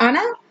இருக்கு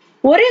ஆனா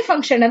ஒரே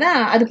ஃபங்க்ஷனை தான்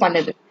அது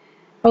பண்ணுது.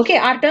 Okay,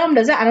 are termed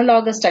as an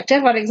analogous structure.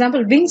 For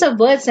example, wings of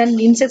birds and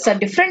insects are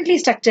differently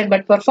structured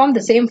but perform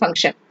the same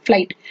function.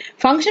 Flight.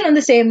 Function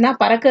வந்து சேம் தான்,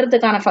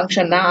 பறக்கிறதுக்கான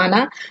ஃபங்க்ஷன் தான். ஆனா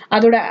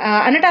அதோட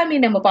anatomy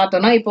நம்ம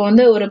பார்த்தோம்னா, இப்போ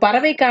வந்து ஒரு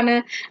பறவைக்கான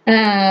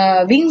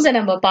விங்ஸை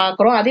நம்ம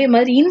பார்க்கிறோம், அதே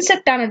மாதிரி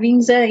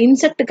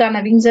இன்செக்டுக்கான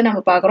விங்ஸை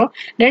நம்ம பார்க்கிறோம்.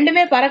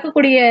 ரெண்டுமே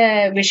பறக்கக்கூடிய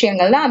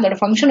விஷயங்கள் தான், அதோட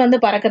ஃபங்க்ஷன் வந்து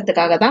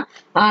பறக்கிறதுக்காக தான்.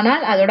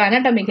 ஆனால் அதோட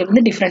anatomical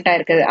வந்து டிஃப்ரெண்டா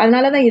இருக்குது.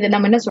 அதனாலதான் இது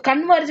நம்ம என்ன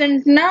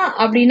கன்வர்ஜென்ட்னா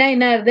அப்படின்னா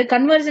என்ன இருக்கு,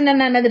 கன்வர்ஜன்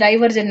என்னது,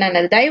 டைவர்ஜன்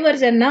என்னது.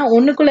 டைவர்ஜன்னா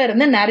ஒண்ணுக்குள்ள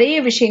இருந்து நிறைய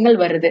விஷயங்கள்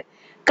வருது.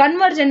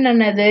 கன்வர்ஜன்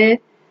என்னது,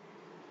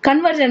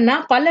 கன்வர்ஜன்னா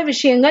பல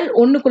விஷயங்கள்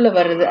ஒண்ணுக்குள்ள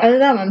வருது,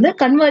 அதுதான் வந்து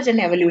கன்வர்ஜன்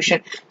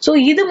எவல்யூஷன். சோ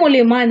இது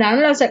மூலியமா, இந்த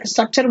அனலாக்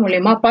ஸ்ட்ரக்சர்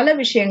மூலியமா பல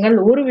விஷயங்கள்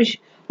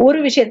ஒரு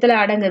விஷயத்துல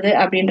அடங்குது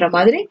அப்படின்ற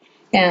மாதிரி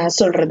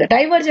சொல்றது.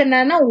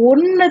 டைவர்ஜன்னா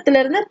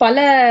ஒண்ணுத்துல இருந்து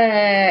பல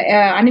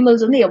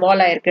அனிமல்ஸ் வந்து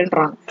evolve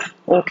ஆயிருக்குன்றாங்க.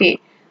 Okay,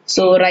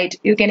 so right,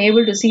 you can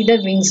able to see the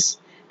wings.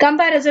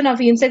 Comparison of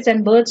insects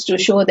and birds to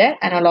show their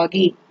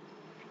analogy.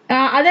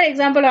 Other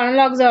example of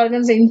analogous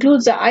organs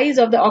includes the eyes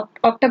of the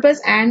octopus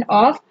and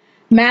of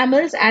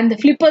mammals and the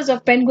flippers of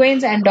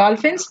penguins and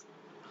dolphins.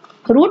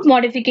 Root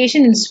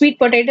modification in sweet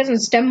potatoes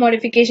and stem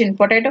modification in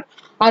potato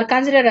are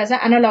considered as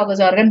an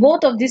analogous organ.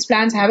 Both of these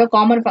plants have a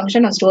common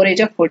function of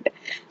storage of food.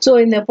 So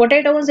in the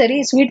potato seri,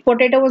 sweet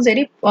potato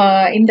seri,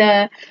 in the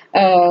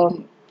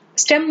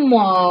stem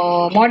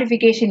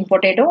modification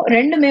potato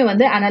ரெண்டுமே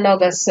வந்து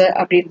analogous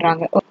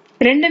அப்படின்றாங்க.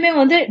 ரெண்டுமே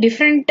வந்து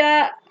டிஃப்ரெண்டா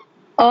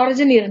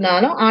origin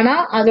இருந்தாலும் ஆனா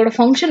அதோட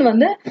function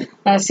வந்து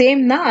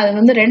சேம் தான். அது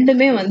வந்து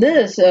ரெண்டுமே வந்து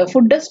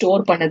ஃபுட்டை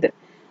ஸ்டோர் பண்ணுது.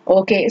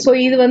 ஓகே, சோ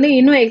இது வந்து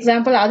இன்னும்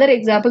example, other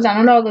examples,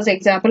 analogous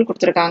example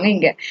கொடுத்துருக்காங்க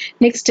இங்க.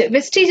 நெக்ஸ்ட்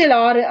வெஸ்டிஜியல்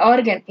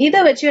ஆர்கன்,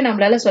 இதை வச்சு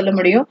நம்மளால சொல்ல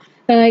முடியும்.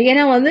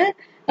 ஏன்னா வந்து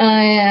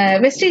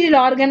வெஸ்டிஜியல்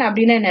ஆர்கன்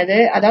அப்படின்னா என்னது,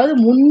 அதாவது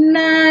முன்ன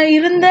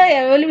இருந்த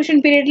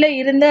எவல்யூஷன் பீரியட்ல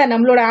இருந்த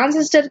நம்மளோட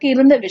ஆன்செஸ்டருக்கு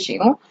இருந்த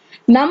விஷயம்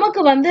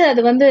நமக்கு வந்து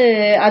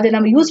அது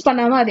நம்ம யூஸ்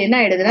பண்ணாம அது என்ன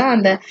ஆயிடுதுன்னா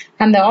அந்த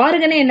அந்த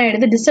ஆர்கனே என்ன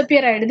ஆயிடுது,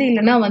 டிஸப்பியர் ஆயிடுது.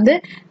 இல்லைன்னா வந்து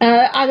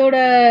அதோட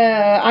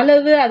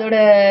அளவு அதோட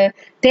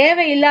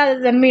தேவையில்லாத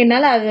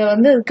தன்மையினால அது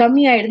வந்து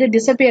கம்மி ஆயிடுது,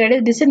 டிஸப்பியர்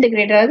ஆயிடுது,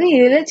 டிஸ்இன்டிகிரேட் ஆகுது.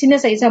 இதுல சின்ன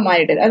சைஸா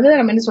மாறிடுது.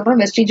 அதுதான் நம்ம என்ன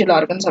சொல்றோம், வெஸ்டிஜியல்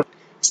ஆர்கன் சொல்றோம்.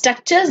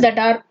 Structures that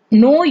are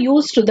no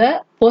use to the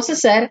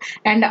possessor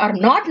and are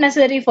not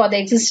necessary for the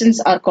existence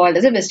are called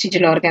as a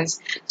vestigial organs.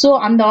 So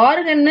அந்த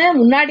ஆர்கன்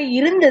முன்னாடி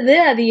இருந்தது,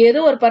 அது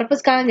ஏதோ ஒரு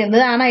பர்பஸ்க்காக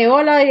இருந்தது. ஆனா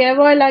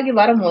எவால்வ் ஆகி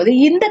வரும்போது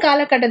இந்த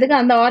காலகட்டத்துக்கு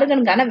அந்த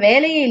ஆர்கனுக்கான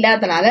வேலையே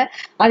இல்லாதனால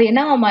அது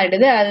என்னவா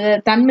மாறிடுது, அது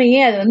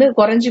தன்மையே அது வந்து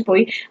குறைஞ்சு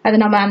போய்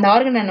அது நம்ம அந்த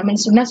ஆர்கன் நம்ம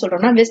என்ன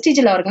சொல்றோம்னா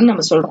வெஸ்டிஜியல் ஆர்கன்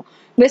நம்ம சொல்றோம்.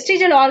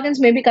 Vestigial organs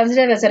may be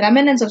considered as a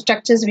remnants of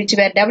structures which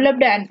were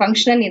developed and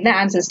functional in the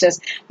ancestors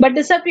but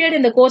disappeared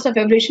in the course of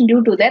evolution due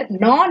to their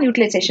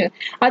non-utilization.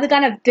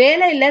 அதுக்கான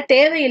வேலை இல்ல,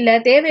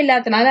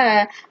 தேவையில்லாதனால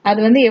அது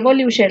வந்து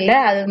எவல்யூஷன்ல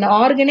அது அந்த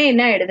ஆர்கனே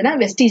என்ன ஆயிடுதுன்னா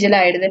வெஸ்டிஜியல்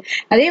ஆயிடுது.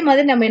 அதே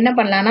மாதிரி நம்ம என்ன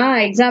பண்ணலாம்னா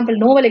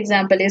novel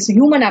example is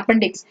human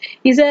appendix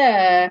is a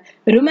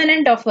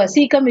ruminant of a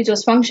cecum which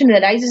was function in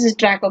the digestive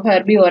tract of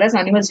herbivorous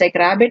animals like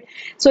rabbit.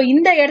 So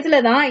இந்த இடத்துல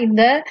தான்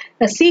இந்த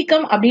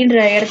சீக்கம் அப்படின்ற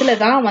இடத்துல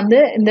தான் வந்து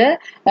இந்த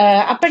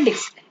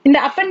அப்பெண்டிக்ஸ், இந்த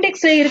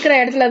அப்பெண்டிக்ஸ் இருக்கிற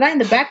இடத்துல தான்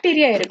இந்த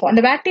பாக்டீரியா இருக்கும்.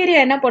 அந்த பாக்டீரியா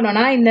என்ன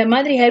பண்ணும்னா இந்த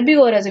மாதிரி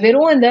ஹெர்பிவோரஸ்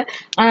வெறும் இந்த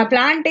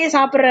பிளான்டே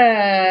சாப்பிடுற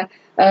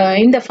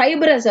இந்த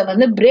ஃபைபரஸை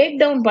வந்து பிரேக்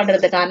டவுன்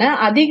பண்றதுக்கான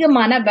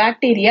அதிகமான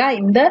பாக்டீரியா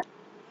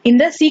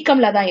இந்த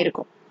சீக்கம்ல தான்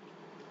இருக்கும்.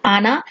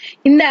 ஆனா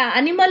இந்த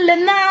அனிமல்ல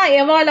இருந்தா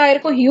எவால்வ்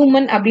ஆயிருக்கும்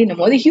ஹியூமன்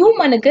அப்படின்னும் போது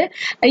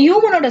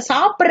ஹியூமனோட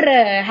சாப்பிடுற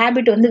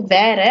ஹேபிட் வந்து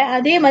வேற,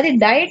 அதே மாதிரி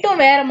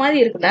டயட்டும் வேற மாதிரி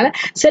இருக்குனால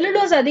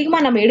செல்லுலோஸ் அதிகமா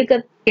நம்ம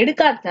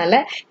எடுக்காதனால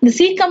இந்த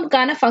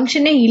சீக்கம்கான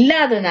ஃபங்க்ஷனே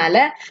இல்லாதனால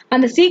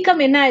அந்த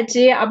சீக்கம் என்ன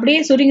ஆயிடுச்சு, அப்படியே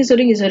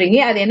சுருங்கி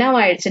அது என்னவா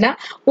ஆயிடுச்சுன்னா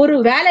ஒரு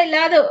வேலை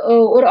இல்லாத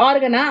ஒரு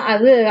ஆர்கனா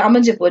அது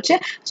அமைஞ்சு போச்சு.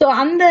 சோ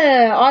அந்த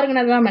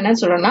ஆர்கனை தான் நம்ம என்ன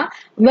சொல்றோம்னா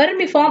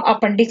வெர்மிஃபார்ம்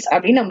அப்பெண்டிக்ஸ்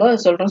அப்படின்னு நம்ம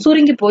சொல்றோம்.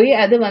 சுருங்கி போய்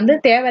அது வந்து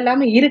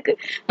தேவையில்லாம இருக்கு,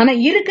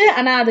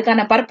 ஆனா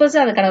அதுக்கான பர்பஸ்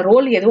அதுக்கான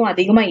ரோல் எதுவும்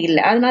அதிகமா இல்ல.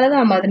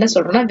 அதனாலதான் நம்ம என்ன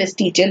சொல்றோம்னா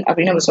வெஸ்டிஜியல்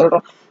அப்படின்னு நம்ம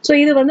சொல்றோம். சோ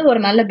இது வந்து ஒரு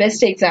நல்ல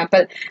பெஸ்ட்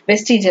எக்ஸாம்பிள்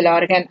வெஸ்டிஜியல்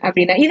ஆர்கன்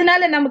அப்படின்னா.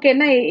 இதனால நமக்கு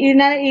என்ன,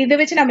 இதை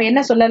வச்சு நம்ம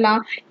என்ன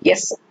சொல்லலாம்,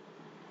 எஸ்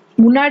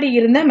முன்னாடி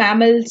இருந்த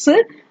மேமல்ஸ்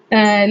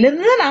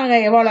இருந்து நாங்க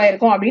எவால்வ்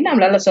ஆயிருக்கோம் அப்படின்னு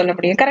நம்மளால சொல்ல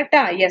முடியும்.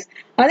 கரெக்டா? S.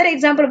 Other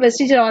example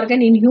vestigial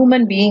organ in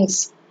human beings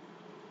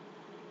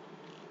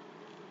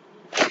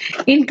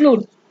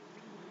include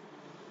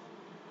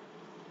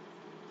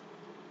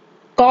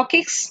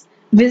coccyx,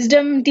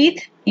 wisdom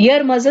teeth, ear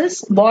muscles,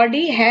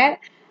 body hair,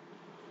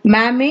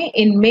 mammary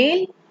in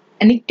male,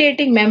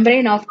 nictitating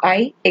membrane of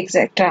eye,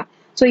 etc.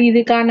 So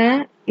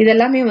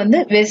இதெல்லாமே வந்து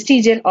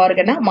வெஸ்டிஜியல்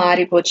ஆர்கனா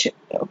மாறி போச்சு.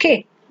 Okay,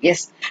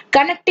 S.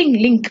 கனெக்டிங்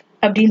லிங்க்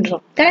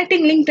அப்படின்றோம்.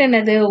 கனெக்டிங் லிங்க்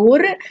என்னது,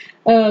 ஒரு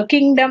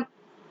kingdom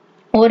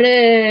ஒரு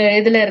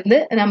இதுல இருந்து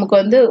நமக்கு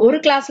வந்து ஒரு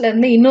கிளாஸ்ல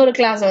இருந்து இன்னொரு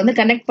கிளாஸ் வந்து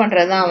கனெக்ட்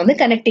பண்றதுதான் வந்து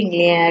கனெக்டிங்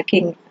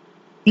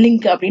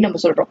லிங்க் அப்படின்னு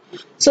நம்ம சொல்றோம்.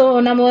 சோ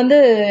நம்ம வந்து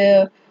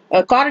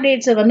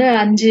கார்டேட்ஸ் வந்து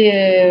 5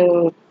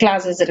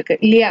 கிளாஸஸ் இருக்கு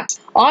இல்லையா.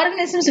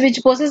 Organisms which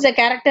possess the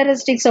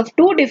characteristics of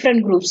two different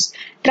groups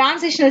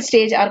transitional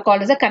stage are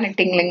called as a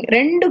connecting link.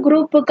 ரெண்டு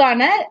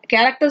குரூப்புக்கான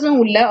கேரக்டர்ஸும்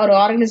உள்ள ஒரு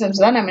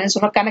ஆர்கனிசம்ஸ் தான் நம்ம என்ன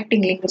சொல்றோம்,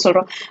 கனெக்டிங் லிங்க்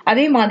சொல்றோம்.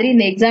 அதே மாதிரி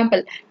இந்த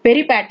example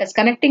பெரிபேட்டஸ்,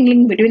 connecting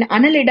link between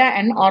அனலிடா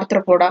and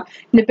Arthropoda.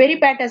 இந்த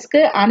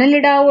பெரிபேட்டஸ்க்கு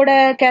அனலிடாவோட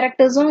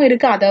கேரக்டர்ஸும்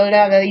இருக்கு,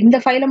 அதோட இந்த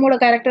ஃபைலமோட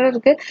கேரக்டரும்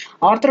இருக்கு,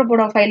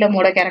 ஆர்த்ரோபோடா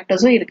ஃபைலமோட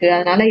கேரக்டர்ஸும் இருக்கு.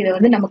 அதனால இதை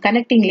வந்து நம்ம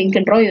கனெக்டிங்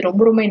லிங்க்ன்றோம். இது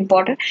ரொம்ப ரொம்ப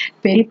இம்பார்ட்டன்ட்.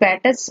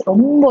 பெரிபேட்டஸ்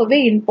ரொம்பவே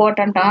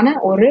இம்பார்ட்டன்டான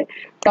ஒரு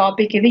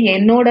டாபிக். இது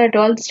என்னோட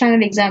 12th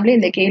ஸ்டாண்டர்ட் எக்ஸாம்ல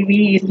இந்த கேள்வி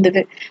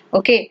இருந்தது.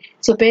 ஓகே,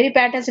 சோ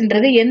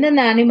பெரிபேட்டஸ்ன்றது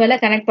எந்தெந்த அனிமலை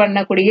கனெக்ட்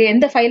பண்ணக்கூடிய,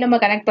 எந்த ஃபைலமை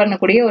கனெக்ட்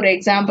பண்ணக்கூடிய ஒரு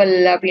எக்ஸாம்பிள்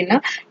அப்படின்னா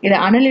இது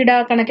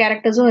அனலிடாக்கான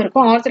கேரக்டர்ஸும்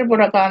இருக்கும்,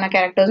 ஆர்த்ரோபோடாக்கான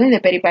கேரக்டர்ஸும் இந்த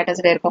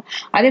பெரிபேட்டஸ்ல இருக்கும்.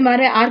 அதே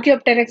மாதிரி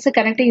ஆர்கியோப்டெரக்ஸ்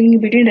connecting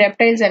between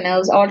reptiles and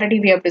nerves already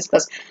we have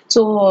discuss.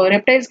 So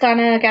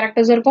ரெப்டைல்ஸ்க்கான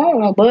characters இருக்கும்,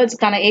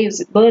 பேர்ட்ஸ்க்கான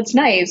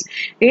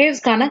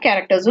ஏவ்ஸ்க்கான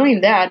கேரக்டர்ஸும்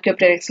இந்த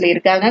ஆர்கியோப்டெரக்ஸ்ல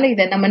இருக்கு. அதனால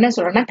இதை நம்ம என்ன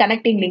சொல்றோம்னா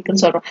கனெக்டிங்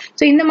லிங்க்னு சொல்றோம்.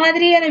 சோ இந்த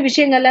மாதிரியான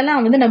விஷயங்கள்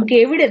எல்லாம் வந்து நமக்கு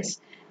எவிடன்ஸ்,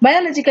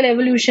 பயாலஜிக்கல்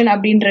எவல்யூஷன்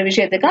அப்படின்ற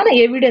விஷயத்துக்கான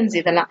எவிடன்ஸ்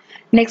இதெல்லாம்.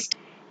 Next,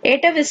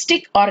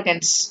 atavistic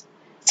organs.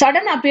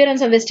 Sudden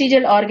appearance of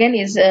vestigial organ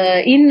is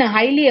in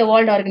highly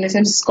evolved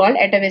organisms is called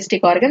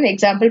atavistic organ.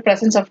 Example,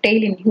 presence of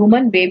tail in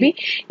human baby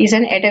is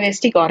an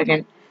atavistic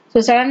organ.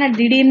 So சடனா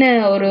திடீர்னு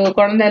ஒரு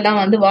குழந்தை எல்லாம்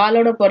வந்து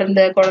வாளோட பிறந்த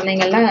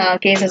குழந்தைங்கள்லாம்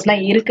கேசஸ்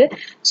எல்லாம் இருக்கு.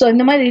 ஸோ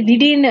இந்த மாதிரி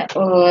திடீர்னு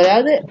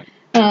அதாவது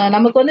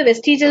நமக்கு வந்து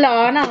வெஸ்டிஜியல்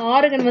ஆன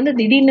ஆர்கன் வந்து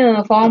திடீர்னு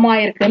ஃபார்ம்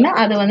ஆயிருக்குன்னா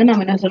அது வந்து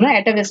நம்ம என்ன சொல்றோம்,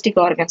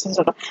 எட்டவெஸ்டிக் ஆர்கன்ஸ்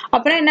சொல்றோம்.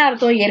 அப்புறம் என்ன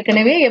அர்த்தம்,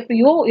 ஏற்கனவே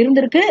எப்பயோ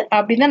இருந்திருக்கு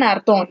அப்படின்னு தான்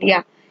அர்த்தம்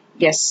இல்லையா.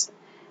 S.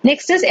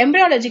 Next is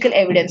embryological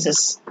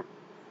evidences.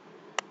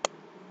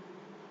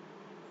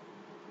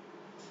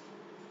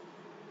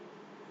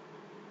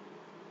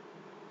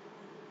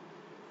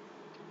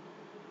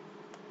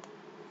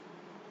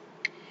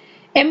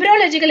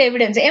 Embryological embryological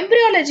evidence.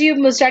 Embryology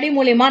study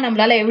மூலமா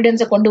நம்மளால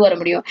evidence கொண்டு வர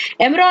முடியும்.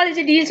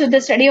 Embryology deals with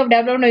the study of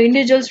development of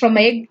individuals from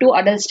egg to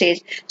adult stage.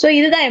 So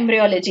இதுதான்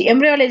embryology.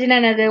 Embryologyனா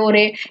என்னது?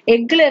 ஒரு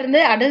எக்ல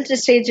இருந்து adult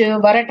stage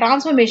வர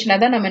டிரான்ஸ்ஃபர்மேஷனை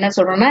தான் நம்ம என்ன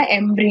சொல்றோம்னா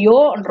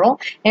எம்ப்ரியோன்றோம்.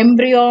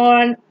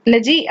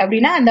 எம்ப்ரியாலஜி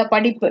அப்படின்னா அந்த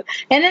படிப்பு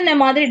என்னென்ன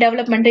மாதிரி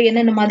டெவலப்மெண்ட்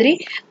என்னென்ன மாதிரி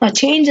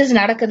சேஞ்சஸ்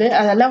நடக்குது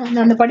அதெல்லாம்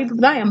வந்து அந்த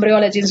படிப்புக்கு தான்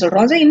எம்ப்ரியாலஜின்னு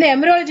சொல்றோம். ஸோ இந்த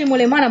எம்ப்ரியாலஜி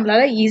மூலமா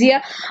நம்மளால ஈஸியா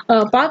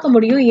பார்க்க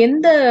முடியும்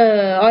எந்த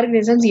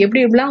ஆர்கனிசம்ஸ்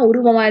எப்படி எப்படிலாம்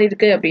உருவமா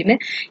இருக்கு அப்படின்னு,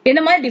 என்ன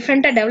மாதிரி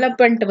டிஃப்ரெண்டா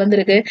டெவலப்மெண்ட்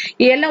வந்திருக்கு,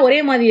 எல்லாம் ஒரே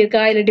மாதிரி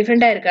இருக்கா இல்ல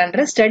டிஃப்ரெண்டா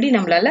இருக்கான்ற ஸ்டடி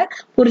நம்மளால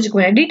புரிஞ்சுக்க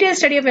முடியும். Detail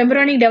study of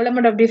embryonic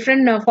development of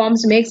different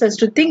forms maths us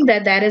to think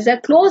that there is a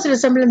close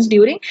resemblance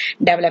during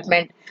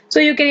development. So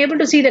you can able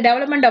to see the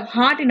development of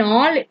heart in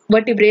all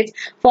vertebrates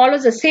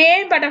follows the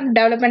same pattern of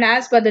development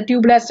as per the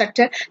tubular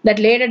structure that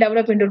later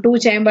developed into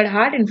two-chambered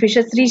heart in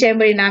fishes,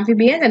 three-chambered in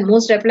amphibians, and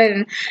most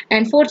reptiles,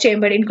 and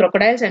four-chambered in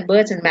crocodiles and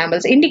birds and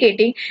mammals,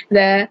 indicating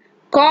the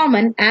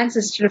common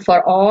ancestor for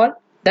all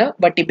the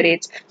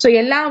vertebrates. So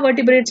எல்லா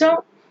vertebrates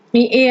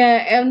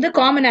வந்து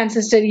common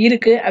ancestor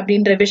இருக்கு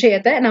அப்படின்ற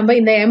விஷயத்த நம்ம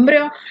இந்த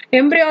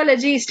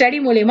embryology study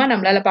மூலமா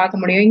நம்மளால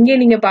பார்க்க முடியும். இங்கே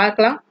நீங்க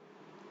பார்க்கலாம்.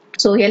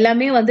 சோ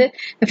எல்லாமே வந்து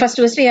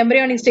ஃபர்ஸ்ட்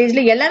எம்ப்ரியானிக்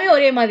ஸ்டேஜ்ல எல்லாமே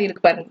ஒரே மாதிரி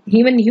இருக்கு பாருங்க.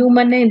 ஈவன்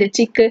ஹியூமன் இந்த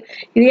சிக்கு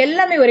இது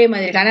எல்லாமே ஒரே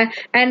மாதிரி இருக்கு.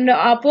 அண்ட்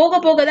போக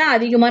போக தான்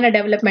அதிகமான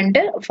டெவலப்மெண்ட்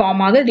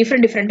ஃபார்ம் ஆகுது,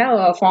 டிஃப்ரெண்டா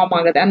ஃபார்ம்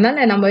ஆகுது.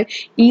 அதனால நம்ம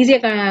ஈஸியா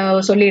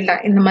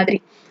சொல்லிடலாம் இந்த மாதிரி.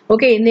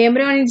 ஓகே, இந்த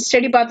எம்ப்ரியானிக்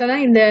ஸ்டடி பார்த்தோம்னா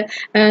இந்த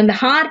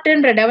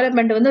ஹார்ட்ன்ற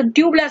டெவலப்மெண்ட் வந்து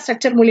டியூபுலர்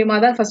ஸ்ட்ரக்சர் மூலியமா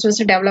தான்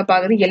ஃபர்ஸ்ட் டெவலப்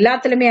ஆகுது.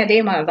 எல்லாத்துலயுமே அதே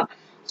மாதிரி தான்.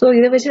 ஸோ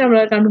இதை வச்சு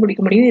நம்மளால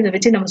கண்டுபிடிக்க முடியும், இதை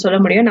வச்சு நம்ம சொல்ல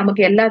முடியும்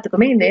நமக்கு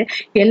எல்லாத்துக்குமே இந்த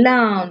எல்லா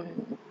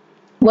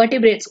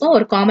vertebrates-க்கும்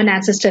ஒரு காமன்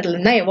ancestorல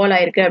இருந்தா எவால்வ்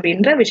ஆயிருக்கு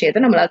அப்படின்ற விஷயத்தை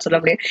நம்மளால சொல்ல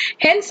முடியும்.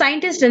 Hence,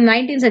 scientists in the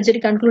 19th century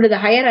concluded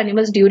the higher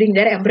animals during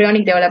their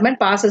embryonic development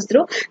passes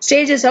through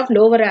stages of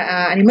lower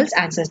animals'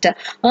 ancestor.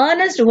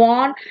 Ernest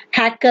von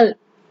Haeckel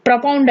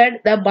propounded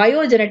the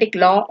biogenetic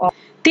law of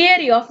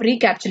theory of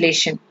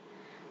recapitulation.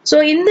 So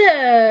in the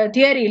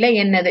theory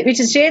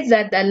which states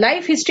that the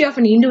life history of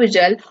an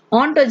individual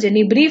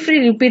ontogeny briefly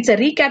repeats a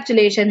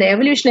recapitulation the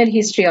evolutionary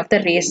history of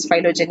the race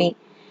phylogeny.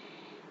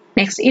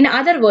 Next, in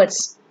other words,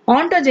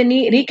 ontogeny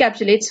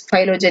recapitulates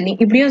phylogeny.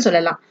 இப்படியும்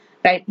சொல்லலாம்.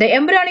 Right. The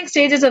embryonic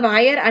stages of a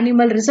higher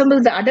animal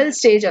resembles the adult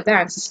stage of the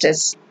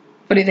ancestors.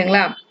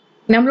 புரியுதுங்களா?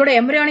 நம்மளோட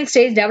embryonic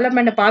stage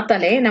development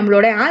பார்த்தாலே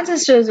நம்மளோட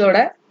ancestors-ஓட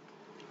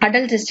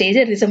adult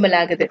stage resemble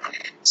ஆகுது.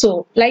 So,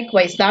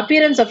 likewise, the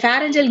appearance of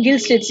pharyngeal gill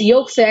slits,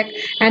 yolk sac,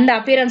 and the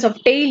appearance of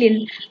tail in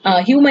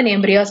human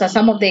embryos are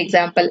some of the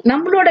example.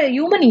 நம்மளோட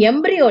human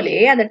embryoலே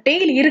அந்த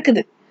tail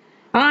இருக்குது.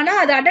 ஆனா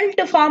அது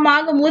adult form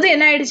ஆகும்போது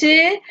என்ன ஆயிடுச்சு,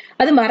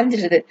 அது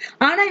மறைஞ்சிருது.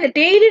 ஆனா இந்த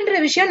டெய்ல்ன்ற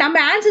விஷயம் நம்ம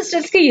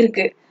ஆன்செஸ்டர்ஸ்க்கு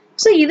இருக்கு.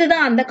 சோ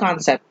இதுதான் அந்த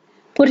கான்செப்ட்.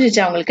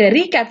 புரிஞ்சுச்சா உங்களுக்கு?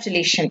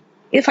 ரீகேப்சுலேஷன்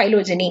இது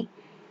phylogeny.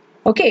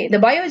 Okay, the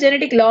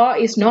biogenetic law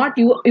is not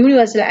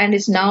universal and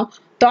is now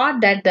thought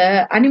that the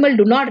animal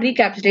do not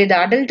recapitulate the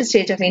adult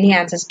stage of any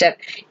ancestor.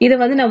 இது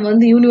வந்து நம்ம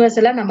வந்து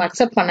யூனிவர்சலா நம்ம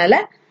அக்செப்ட் பண்ணல.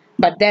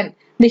 But then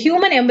the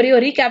human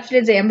embryo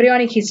recapitulates the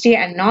embryonic history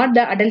and not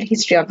the adult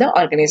history of the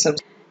organism.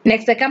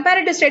 Next, the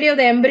comparative study of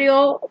the embryo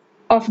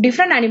of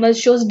different animals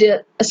shows the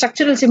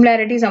structural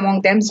similarities among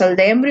themselves.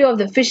 The embryo of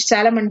the fish,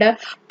 salamander,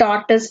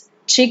 tortoise,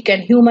 chick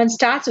and human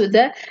starts with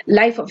the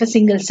life of a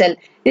single cell.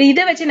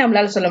 இதை வச்சு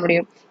நம்மளால சொல்ல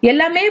முடியும்.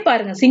 எல்லாமே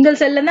பாருங்க single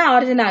செல்ல தான்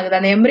origin ஆகுது.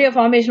 அந்த எம்ப்ரியோ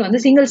ஃபார்மேஷன் வந்து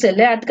சிங்கிள்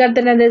செல்லு,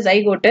 அதுக்கடுத்து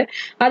ஜைகோட்,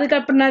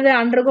 அதுக்கப்புறம்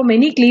undergo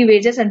many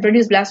கிளீவேஜஸ் and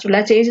produce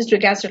blastula, changes to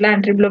கேஸ்டுலா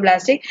and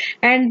triploblastic.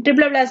 And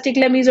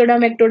ட்ரிப்ளோபிளாஸ்டிக்ல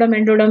mesoderm, ectoderm,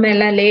 endoderm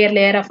எல்லாம்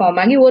லேயரா ஃபார்ம்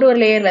ஆகி ஒரு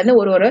லேயர்ல இருந்து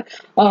ஒரு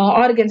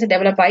ஆர்கன்ஸ்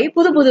டெவலப் ஆகி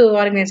புது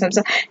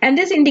ஆர்கனிசம்ஸ். அண்ட்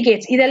திஸ்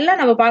இண்டிகேட்ஸ்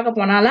இதெல்லாம் நம்ம பார்க்க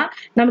போனாலாம்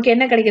நமக்கு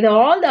என்ன கிடைக்குது?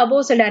 All the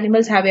above set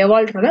animals have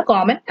evolved from the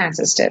common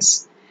ancestors.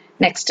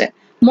 Next,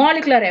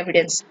 molecular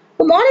evidence.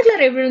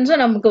 Molecular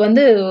எவிடன்ஸும் நமக்கு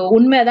வந்து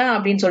உண்மைதான்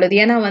அப்படின்னு சொல்லுது.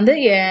 ஏன்னா வந்து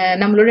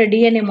நம்மளோட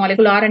டிஎன்ஏ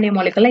மாலிகுல், ஆர்என்ஏ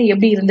மாலிகுல்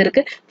எப்படி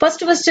இருந்திருக்கு,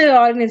 ஃபர்ஸ்ட்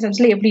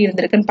ஆர்கனிசம்ஸ்ல எப்படி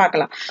இருந்திருக்குன்னு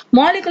பார்க்கலாம்.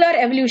 Molecular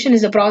evolution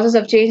is a process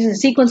of change in the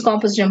sequence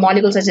composition of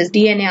molecules such as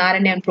DNA,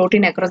 RNA and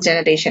protein across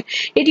generation.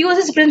 It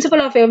uses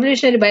principle of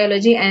evolutionary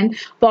biology and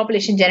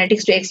population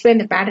genetics to explain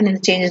the pattern in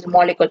the changes in the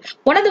molecule.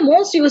 One of the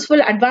most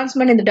useful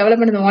advancement in the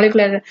development of the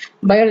molecular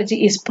biology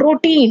is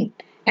protein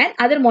and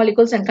other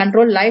molecules and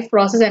control life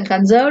process and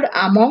conserved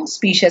among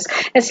species.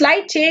 A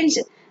slight change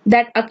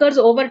that occurs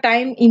over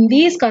time in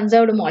these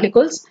conserved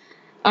molecules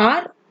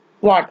are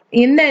what?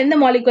 இந்த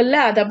molecule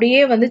அது அப்படியே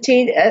வந்து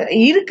change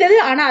இருக்குது.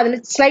 ஆனா அதுல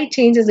slight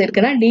changes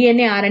இருக்குன்னா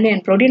DNA, RNA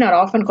and protein are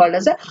often called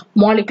as a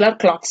molecular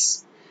clocks.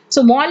 So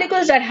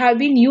molecules that have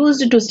been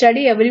used to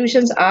study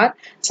evolutions are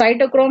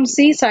cytochrome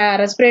C,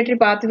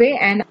 respiratory pathway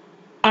and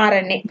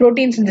RNA.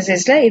 Protein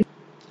synthesisல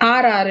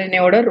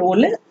rRNA ஓட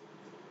role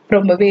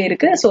ரொம்பவே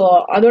இருக்கு. So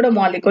அதோட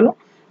மாலிகுலும்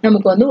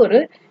நமக்கு வந்து ஒரு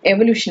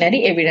evolutionary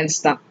evidence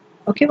தான்.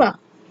 ஓகேவா?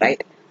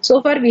 Right. So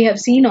far we have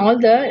seen all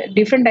the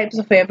different types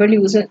of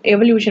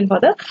evolution for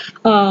the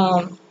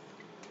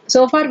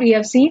so far we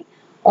have seen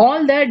all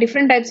the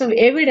different types of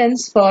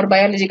evidence for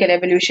biological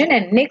evolution,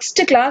 and next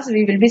class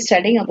we will be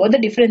studying about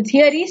the different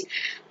theories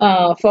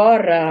for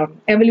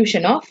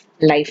evolution of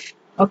life.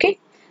 Okay,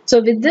 So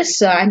with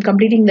this, I'm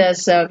completing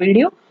this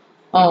video.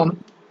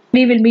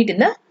 We will meet in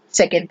the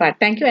second part.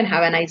 Thank you and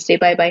have a nice day.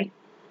 Bye bye.